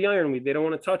 except for the ironweed. They don't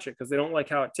want to touch it because they don't like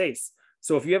how it tastes.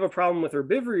 So if you have a problem with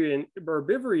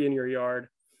herbivory in your yard,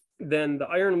 then the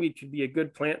ironweed could be a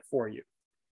good plant for you.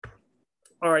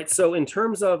 All right, so in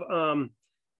terms of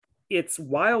its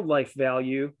wildlife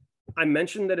value, I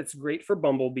mentioned that it's great for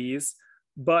bumblebees,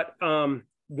 but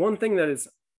one thing that is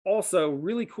also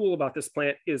really cool about this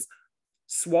plant is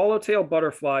swallowtail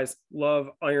butterflies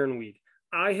love ironweed.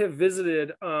 I have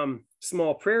visited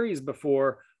small prairies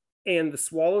before, and the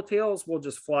swallowtails will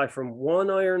just fly from one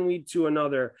ironweed to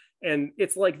another. And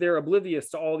it's like they're oblivious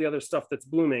to all the other stuff that's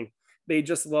blooming. They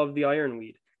just love the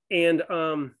ironweed. And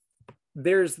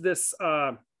there's this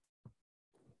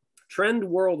trend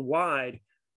worldwide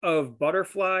of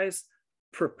butterflies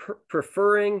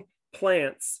preferring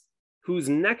plants whose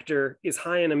nectar is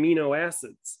high in amino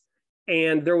acids.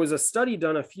 And there was a study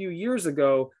done a few years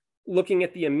ago looking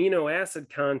at the amino acid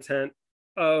content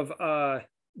of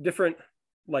different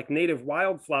like native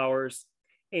wildflowers.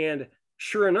 And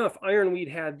sure enough, ironweed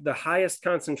had the highest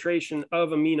concentration of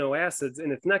amino acids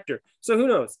in its nectar. So who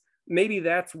knows? Maybe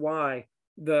that's why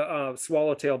the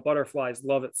swallowtail butterflies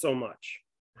love it so much.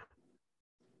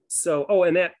 So, oh,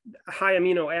 and that high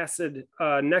amino acid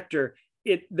nectar,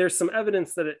 there's some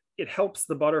evidence that it helps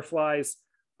the butterflies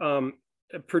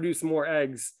produce more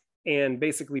eggs and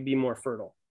basically be more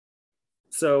fertile.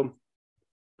 So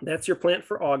that's your plant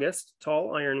for August,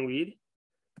 tall ironweed.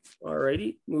 All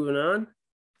righty, moving on.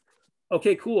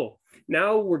 Okay, cool.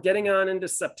 Now we're getting on into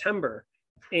September,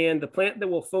 and the plant that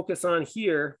we'll focus on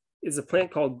here is a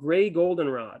plant called gray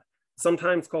goldenrod,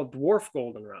 sometimes called dwarf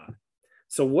goldenrod.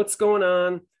 So what's going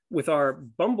on with our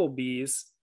bumblebees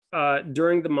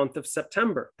during the month of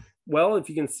September? Well, if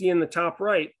you can see in the top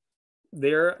right,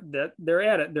 they're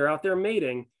at it. They're out there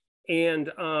mating.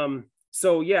 And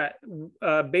so yeah,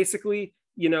 basically,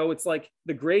 you know, it's like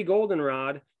the gray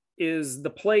goldenrod is the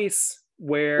place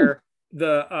where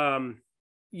the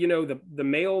you know, the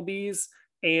male bees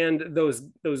and those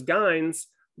gynes,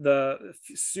 the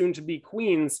soon to be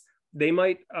queens, they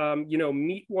might you know,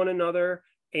 meet one another,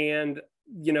 and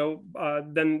you know,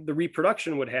 then the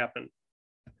reproduction would happen.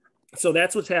 So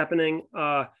that's what's happening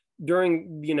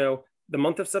during, you know, the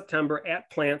month of September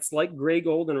at plants like gray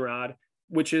goldenrod,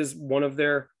 which is one of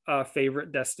their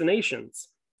favorite destinations.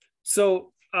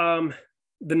 So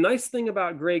the nice thing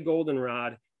about gray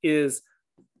goldenrod is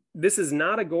this is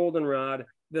not a goldenrod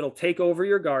that'll take over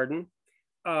your garden.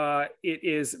 It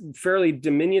is fairly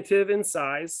diminutive in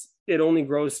size. It only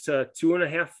grows to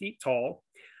 2.5 feet tall.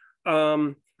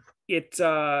 It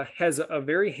has a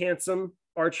very handsome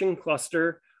arching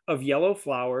cluster of yellow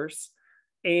flowers.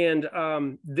 And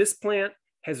this plant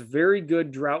has very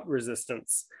good drought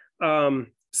resistance.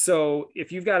 So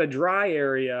if you've got a dry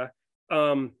area,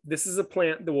 this is a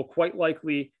plant that will quite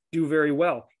likely do very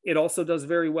well. It also does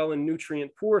very well in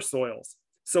nutrient poor soils.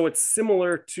 So it's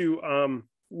similar to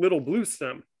little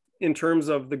bluestem in terms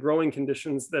of the growing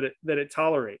conditions that it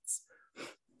tolerates.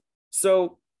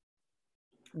 So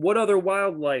what other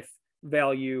wildlife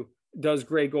value does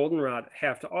gray goldenrod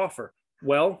have to offer?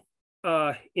 Well,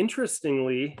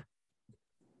 interestingly,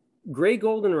 gray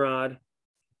goldenrod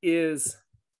is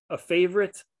a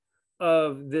favorite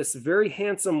of this very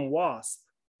handsome wasp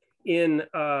in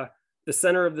the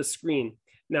center of the screen.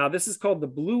 Now, this is called the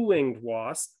blue-winged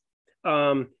wasp.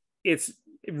 It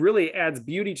really adds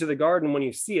beauty to the garden when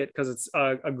you see it because it's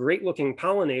a great-looking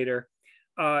pollinator.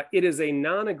 It is a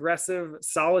non-aggressive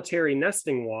solitary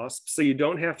nesting wasp, so you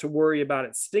don't have to worry about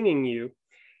it stinging you.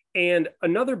 And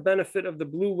another benefit of the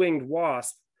blue-winged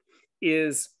wasp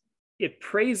is it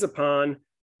preys upon,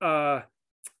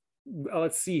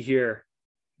 let's see here,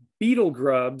 beetle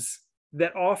grubs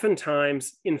that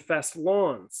oftentimes infest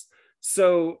lawns.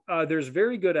 So there's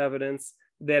very good evidence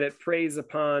that it preys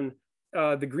upon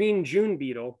the green June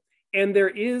beetle. And there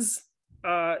is,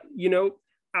 you know,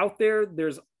 out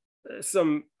there's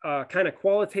some kind of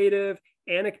qualitative,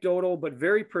 anecdotal, but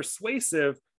very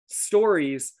persuasive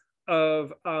stories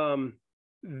of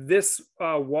this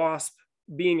wasp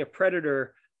being a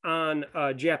predator on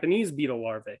Japanese beetle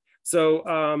larvae.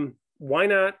 So why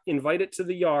not invite it to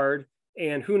the yard?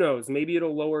 And who knows, maybe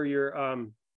it'll lower your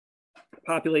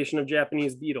population of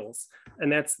Japanese beetles.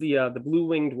 And that's the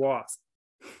blue-winged wasp.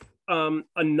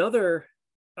 Another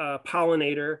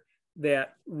pollinator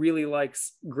that really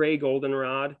likes gray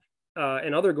goldenrod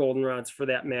and other goldenrods for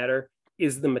that matter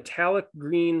is the metallic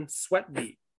green sweat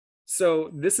bee. So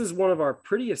this is one of our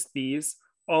prettiest bees,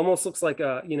 almost looks like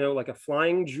a, you know, like a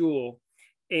flying jewel.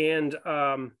 And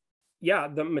yeah,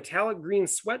 the metallic green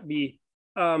sweat bee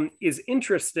is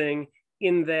interesting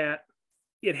in that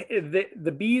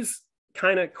the bees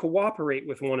kind of cooperate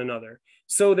with one another.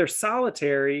 So they're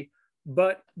solitary,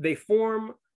 but they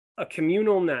form a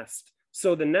communal nest.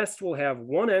 So the nest will have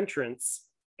one entrance,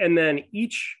 and then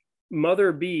each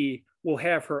mother bee will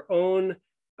have her own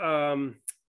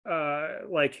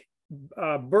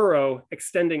burrow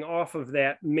extending off of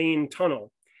that main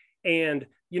tunnel. And,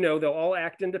 you know, they'll all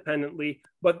act independently,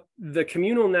 but the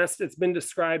communal nest, it's been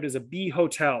described as a bee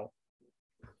hotel.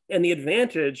 And the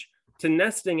advantage to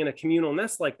nesting in a communal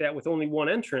nest like that with only one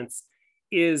entrance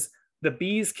is the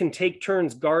bees can take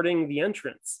turns guarding the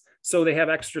entrance. So they have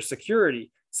extra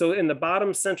security. So in the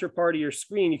bottom center part of your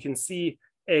screen, you can see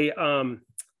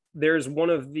there's one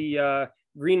of the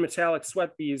green metallic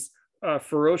sweat bees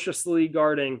ferociously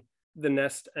guarding the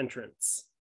nest entrance.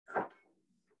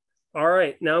 All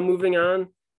right, now moving on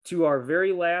to our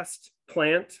very last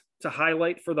plant to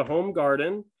highlight for the home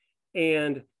garden.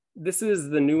 And this is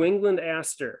the New England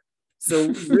aster.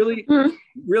 So really,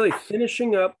 really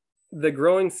finishing up the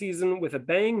growing season with a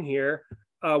bang here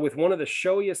with one of the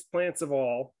showiest plants of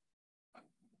all.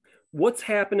 What's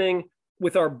happening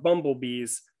with our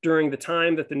bumblebees during the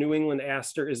time that the New England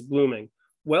aster is blooming?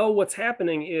 Well, what's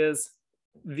happening is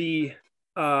the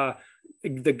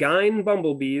gyne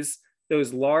bumblebees,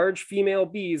 those large female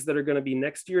bees that are going to be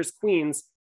next year's queens,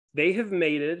 they have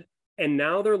mated, and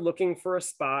now they're looking for a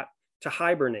spot to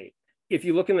hibernate. If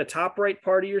you look in the top right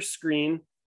part of your screen,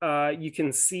 you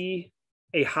can see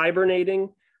a hibernating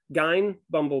gyne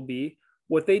bumblebee.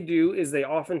 What they do is they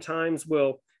oftentimes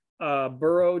will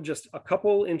burrow just a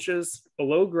couple inches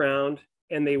below ground,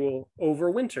 and they will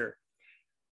overwinter.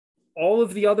 All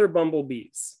of the other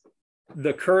bumblebees,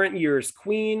 the current year's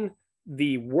queen,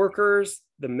 the workers,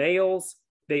 the males,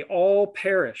 they all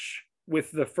perish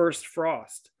with the first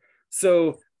frost.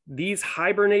 So these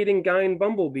hibernating gyne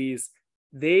bumblebees,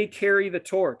 they carry the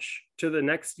torch to the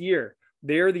next year.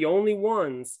 They're the only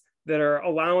ones that are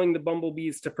allowing the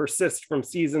bumblebees to persist from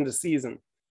season to season.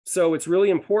 So it's really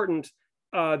important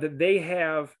that they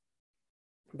have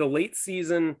the late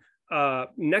season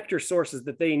nectar sources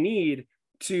that they need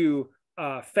to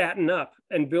fatten up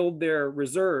and build their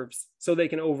reserves so they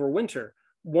can overwinter.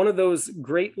 One of those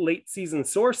great late season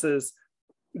sources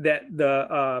that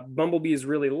the bumblebees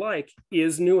really like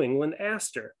is New England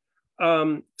aster.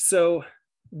 So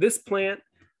this plant,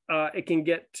 it can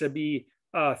get to be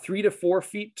 3 to 4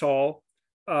 feet tall,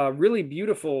 really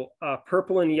beautiful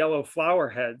purple and yellow flower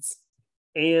heads.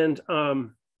 And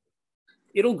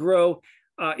it'll grow,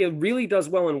 it really does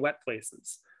well in wet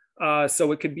places.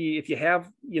 So it could be, if you have,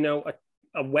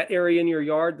 a wet area in your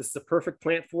yard, this is a perfect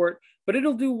plant for it, but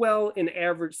it'll do well in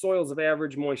average soils of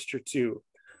average moisture too.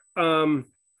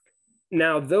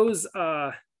 Now those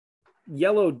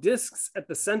yellow discs at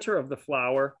the center of the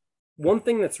flower, one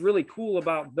thing that's really cool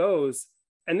about those,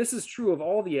 and this is true of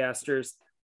all the asters,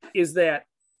 is that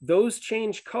those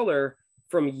change color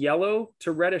from yellow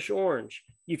to reddish orange.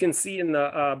 You can see in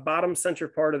the bottom center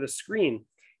part of the screen.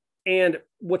 And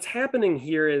what's happening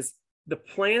here is the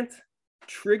plant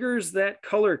triggers that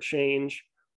color change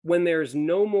when there's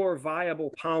no more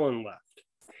viable pollen left.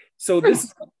 So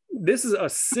this is a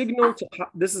signal to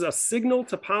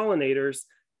pollinators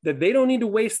that they don't need to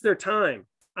waste their time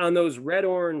on those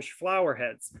red-orange flower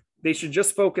heads. They should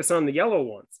just focus on the yellow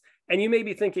ones. And you may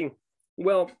be thinking,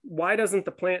 well, why doesn't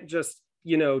the plant just,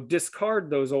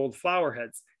 discard those old flower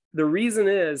heads? The reason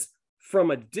is, from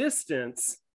a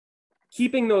distance,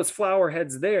 keeping those flower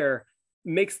heads there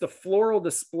makes the floral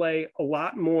display a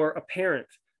lot more apparent.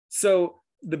 So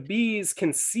the bees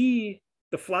can see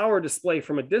the flower display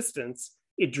from a distance,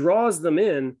 it draws them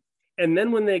in, and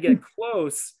then when they get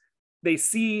close, they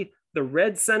see the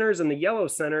red centers and the yellow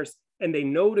centers, and they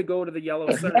know to go to the yellow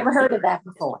center. Never heard of that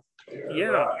before.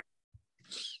 Yeah.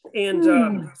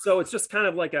 And so it's just kind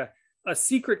of like a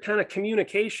secret kind of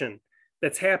communication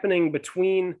that's happening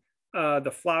between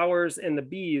the flowers and the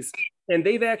bees. And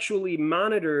they've actually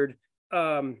monitored,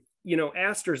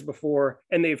 asters before,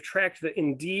 and they've tracked that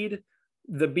indeed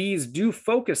the bees do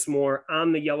focus more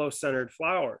on the yellow centered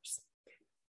flowers.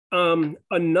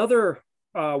 Another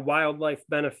wildlife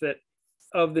benefit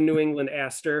of the New England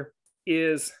aster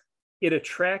is it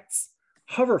attracts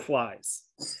hoverflies.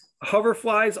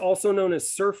 Hoverflies, also known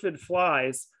as syrphid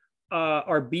flies,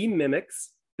 are bee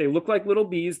mimics. They look like little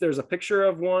bees. There's a picture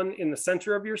of one in the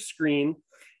center of your screen,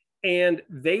 and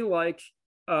they like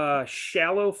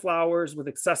shallow flowers with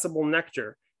accessible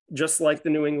nectar, just like the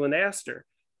New England aster.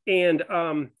 And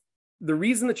the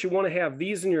reason that you want to have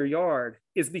these in your yard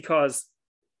is because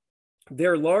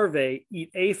their larvae eat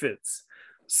aphids.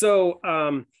 So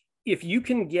if you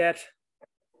can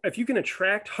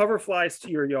attract hoverflies to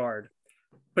your yard,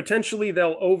 potentially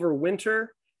they'll overwinter,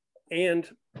 and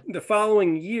the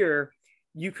following year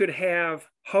you could have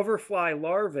hoverfly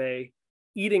larvae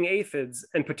eating aphids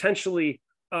and potentially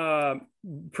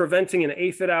preventing an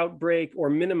aphid outbreak or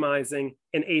minimizing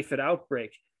an aphid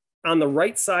outbreak. On the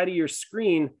right side of your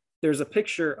screen, there's a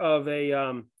picture of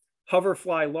a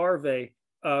hoverfly larvae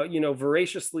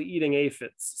voraciously eating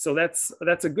aphids. So that's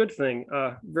a good thing,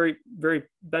 very, very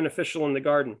beneficial in the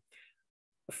garden.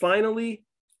 Finally,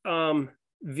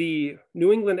 the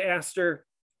New England aster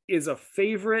is a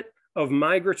favorite of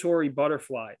migratory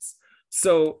butterflies.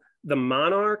 So the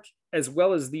monarch, as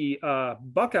well as the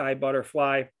buckeye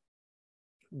butterfly,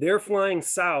 they're flying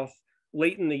south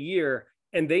late in the year,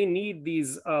 and they need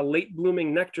these late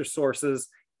blooming nectar sources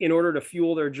in order to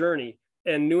fuel their journey.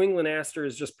 And New England aster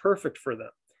is just perfect for them.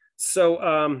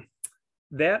 So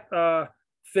that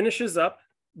finishes up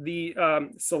the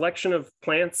selection of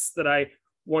plants that I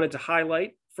wanted to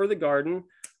highlight for the garden.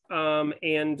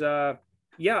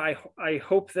 Yeah, I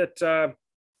hope that,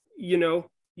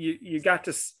 you got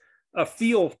to a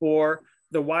feel for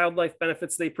the wildlife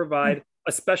benefits they provide,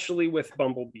 especially with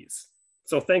bumblebees.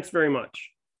 So thanks very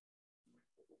much.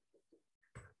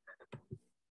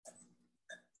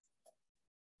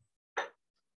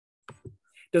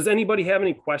 Does anybody have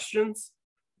any questions?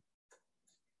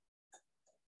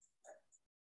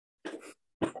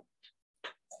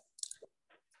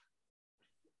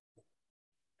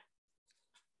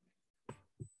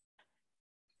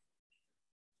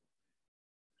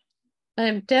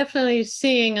 I'm definitely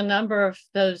seeing a number of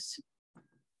those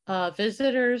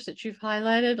visitors that you've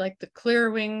highlighted, like the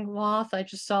clear-wing moth. I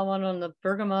just saw one on the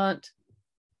bergamot.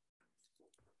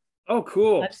 Oh,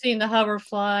 cool. I've seen the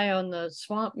hoverfly on the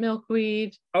swamp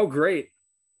milkweed. Oh, great.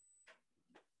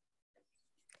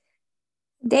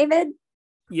 David?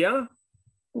 Yeah?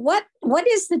 What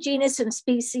is the genus and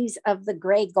species of the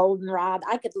gray goldenrod?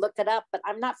 I could look it up, but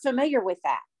I'm not familiar with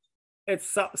that.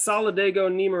 It's Solidago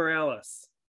nemoralis.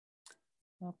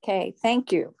 Okay,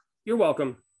 thank you. You're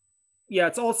welcome. Yeah,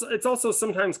 it's also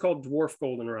sometimes called dwarf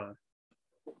goldenrod.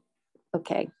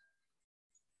 Okay.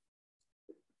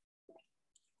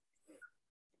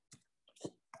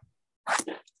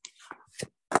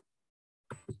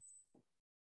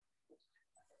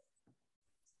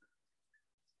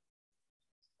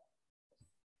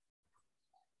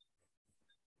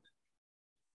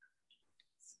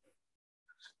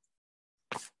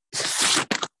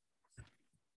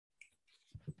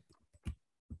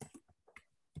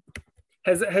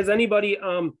 Has anybody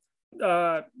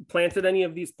planted any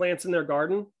of these plants in their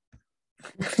garden?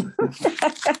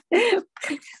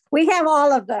 We have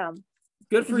all of them.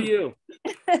 Good for you.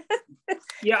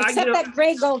 Yeah, except that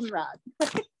gray goldenrod.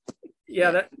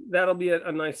 Yeah, that'll be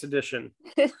a nice addition.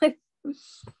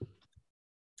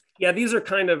 Yeah, these are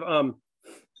kind of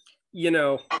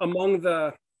among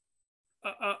the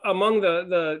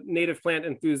native plant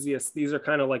enthusiasts, these are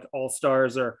kind of like all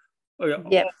stars or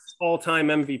yes, all-time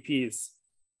MVPs.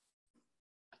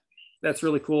 That's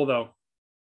really cool, though.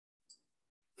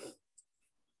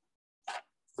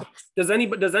 Does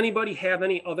anybody have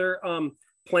any other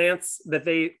plants that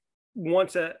they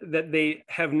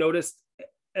have noticed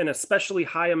an especially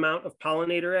high amount of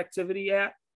pollinator activity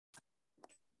at?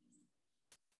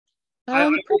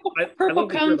 Purple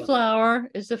coneflower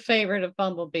is a favorite of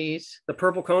bumblebees. The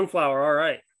purple coneflower, all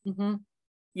right. Mm-hmm.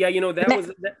 Yeah,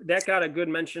 that got a good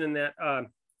mention in that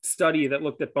study that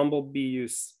looked at bumblebee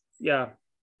use. Yeah.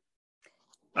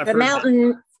 The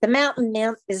mountain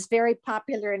mint is very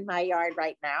popular in my yard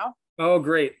right now. Oh,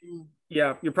 great.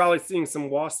 Yeah, you're probably seeing some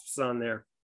wasps on there.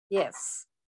 Yes.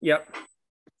 Yep.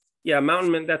 Yeah,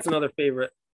 mountain mint, that's another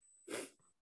favorite.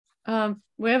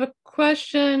 We have a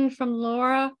question from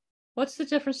Laura. What's the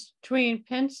difference between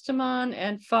penstemon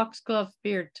and foxglove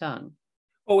beard tongue?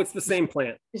 Oh, it's the same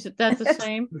plant. Is that the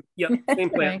same? Yep, same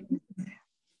plant.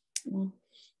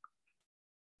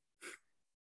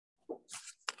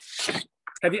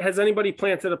 Has anybody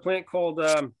planted a plant called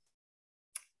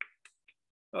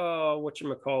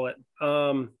whatchamacallit?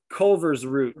 Culver's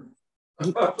root.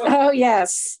 Oh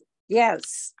yes.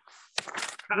 Yes.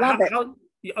 Love it.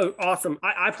 Oh, awesome.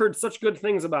 I've heard such good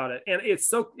things about it. And it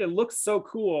looks so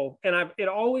cool. And it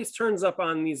always turns up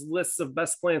on these lists of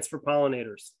best plants for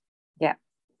pollinators. Yeah.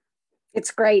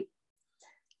 It's great.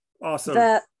 Awesome.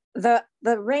 The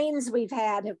rains we've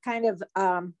had have kind of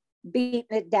beaten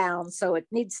it down. So it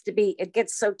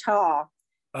gets so tall.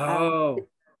 Oh.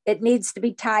 It needs to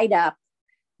be tied up.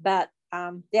 But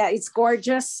yeah, it's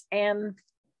gorgeous and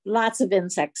lots of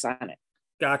insects on it.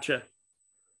 Gotcha.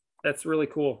 That's really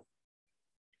cool.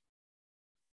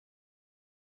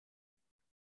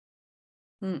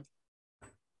 I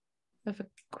have a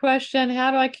question. How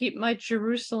do I keep my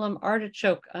Jerusalem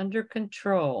artichoke under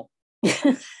control?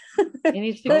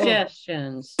 Any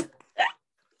suggestions?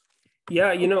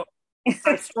 Yeah,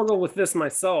 I struggle with this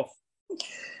myself.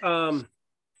 So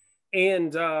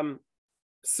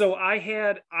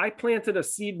I planted a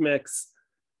seed mix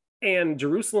and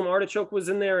Jerusalem artichoke was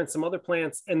in there and some other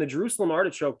plants, and the Jerusalem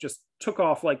artichoke just took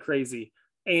off like crazy.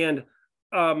 And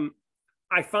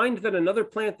I find that another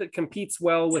plant that competes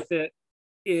well with it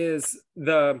is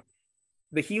the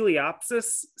the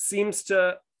Heliopsis seems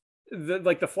to,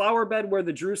 the flower bed where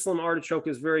the Jerusalem artichoke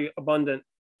is very abundant.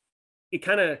 It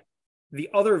kind of, the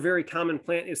other very common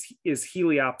plant is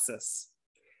Heliopsis.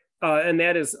 And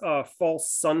that is a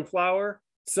false sunflower.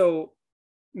 So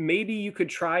maybe you could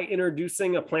try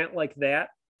introducing a plant like that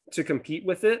to compete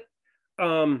with it.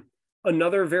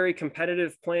 Another very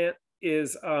competitive plant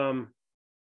is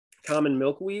common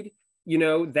milkweed. You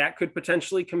know, that could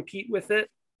potentially compete with it.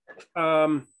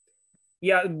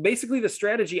 Yeah, basically the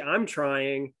strategy I'm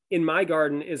trying in my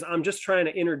garden is I'm just trying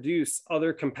to introduce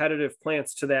other competitive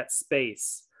plants to that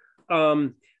space.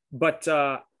 But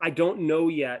I don't know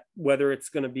yet whether it's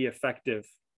going to be effective.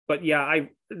 But yeah, I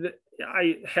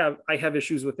have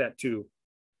issues with that too.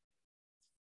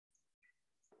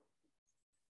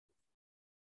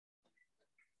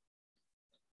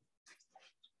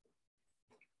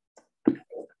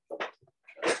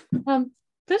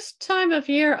 This time of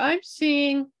year, I'm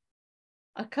seeing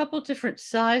a couple different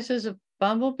sizes of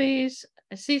bumblebees.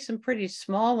 I see some pretty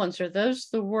small ones. Are those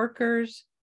the workers?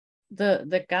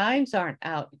 The guides aren't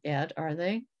out yet, are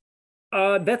they?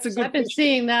 That's a good I've been question.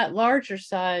 seeing that larger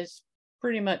size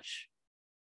pretty much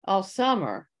all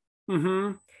summer.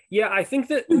 Mm-hmm. Yeah, I think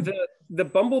that the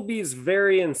bumblebees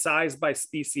vary in size by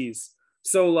species.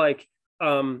 So like,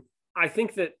 I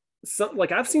think that some,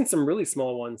 like I've seen some really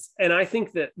small ones, and I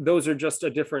think that those are just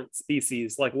a different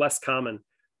species, like less common.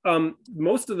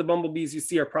 Most of the bumblebees you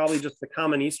see are probably just the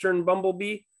common eastern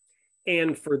bumblebee,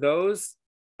 and for those,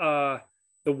 the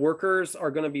workers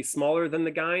are going to be smaller than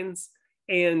the guines,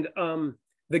 and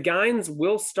the guines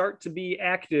will start to be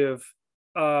active.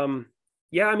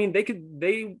 Yeah, I mean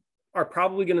they are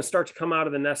probably going to start to come out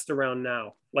of the nest around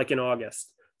now, like in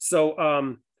August.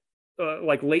 So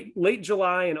like late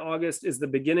July and August is the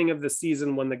beginning of the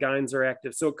season when the guines are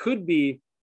active. So it could be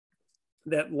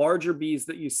that larger bees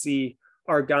that you see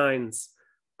are guines,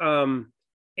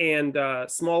 and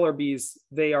smaller bees,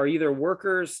 they are either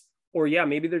workers or yeah,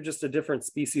 maybe they're just a different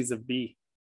species of bee.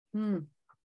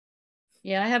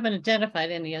 Yeah, I haven't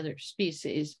identified any other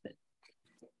species, but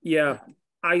yeah,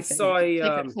 I saw take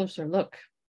a closer look.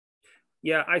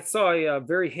 Yeah, I saw a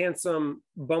very handsome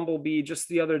bumblebee just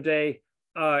the other day.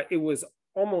 It was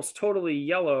almost totally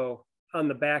yellow on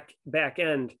the back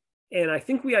end, and I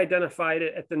think we identified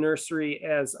it at the nursery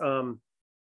as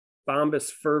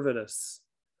Bombus fervidus.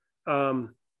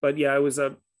 But yeah, it was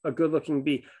a good looking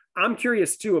bee. I'm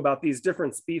curious too about these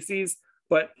different species,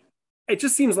 but it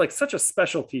just seems like such a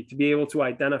specialty to be able to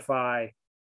identify,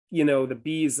 you know, the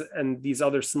bees and these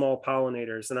other small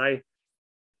pollinators. And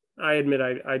I admit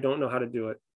I don't know how to do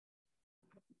it.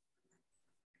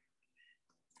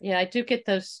 Yeah, I do get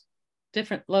those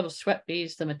different little sweat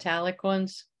bees, the metallic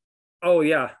ones. Oh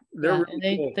yeah, they're really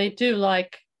and cool. They do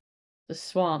like the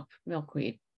swamp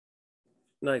milkweed.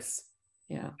 Nice.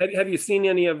 Yeah. Have you seen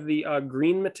any of the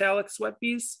green metallic sweat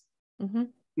bees? Mm-hmm.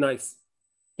 Nice.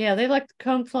 Yeah, they like the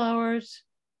coneflowers.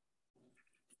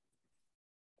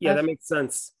 Yeah, that makes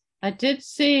sense. I did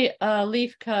see a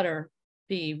leaf cutter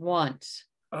bee once.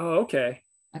 Oh, okay.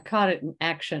 I caught it in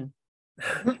action.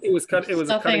 It was stuffing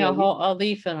a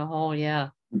leaf in a hole. Yeah.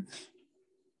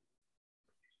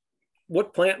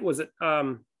 What plant was it?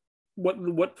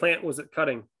 What plant was it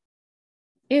cutting?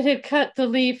 It had cut the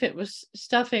leaf. It was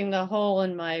stuffing the hole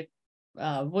in my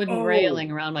wooden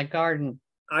railing around my garden.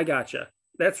 I gotcha.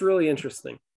 That's really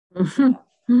interesting.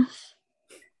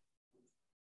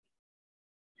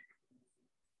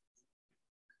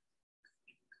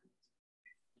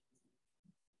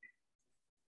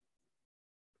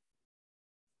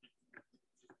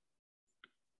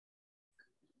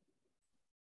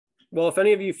 Well, if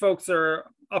any of you folks are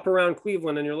up around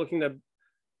Cleveland and you're looking to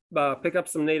pick up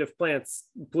some native plants,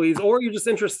 please, or you're just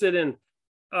interested in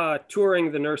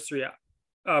touring the nursery,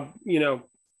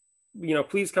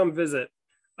 please come visit.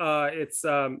 It's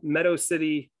Meadow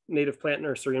City Native Plant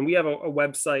Nursery, and we have a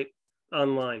website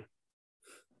online.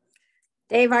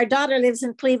 Dave, our daughter lives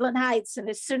in Cleveland Heights, and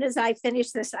as soon as I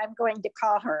finish this, I'm going to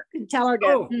call her and tell her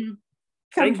to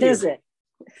come visit.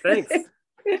 Thanks.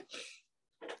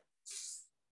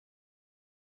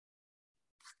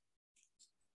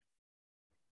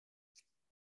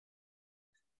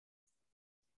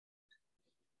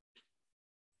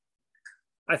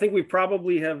 I think we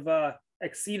probably have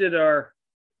exceeded our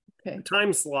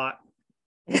time slot.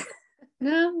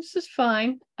 No, this is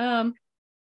fine.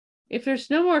 If there's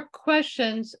no more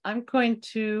questions, I'm going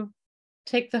to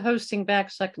take the hosting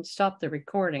back so I can stop the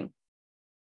recording.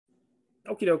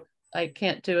 Okie doke. I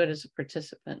can't do it as a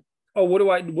participant. Oh, what do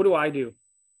I do?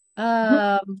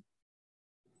 I'll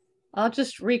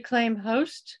just reclaim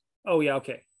host. Oh yeah,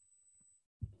 okay.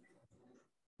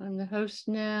 I'm the host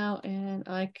now, and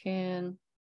I can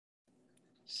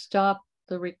stop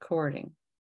the recording.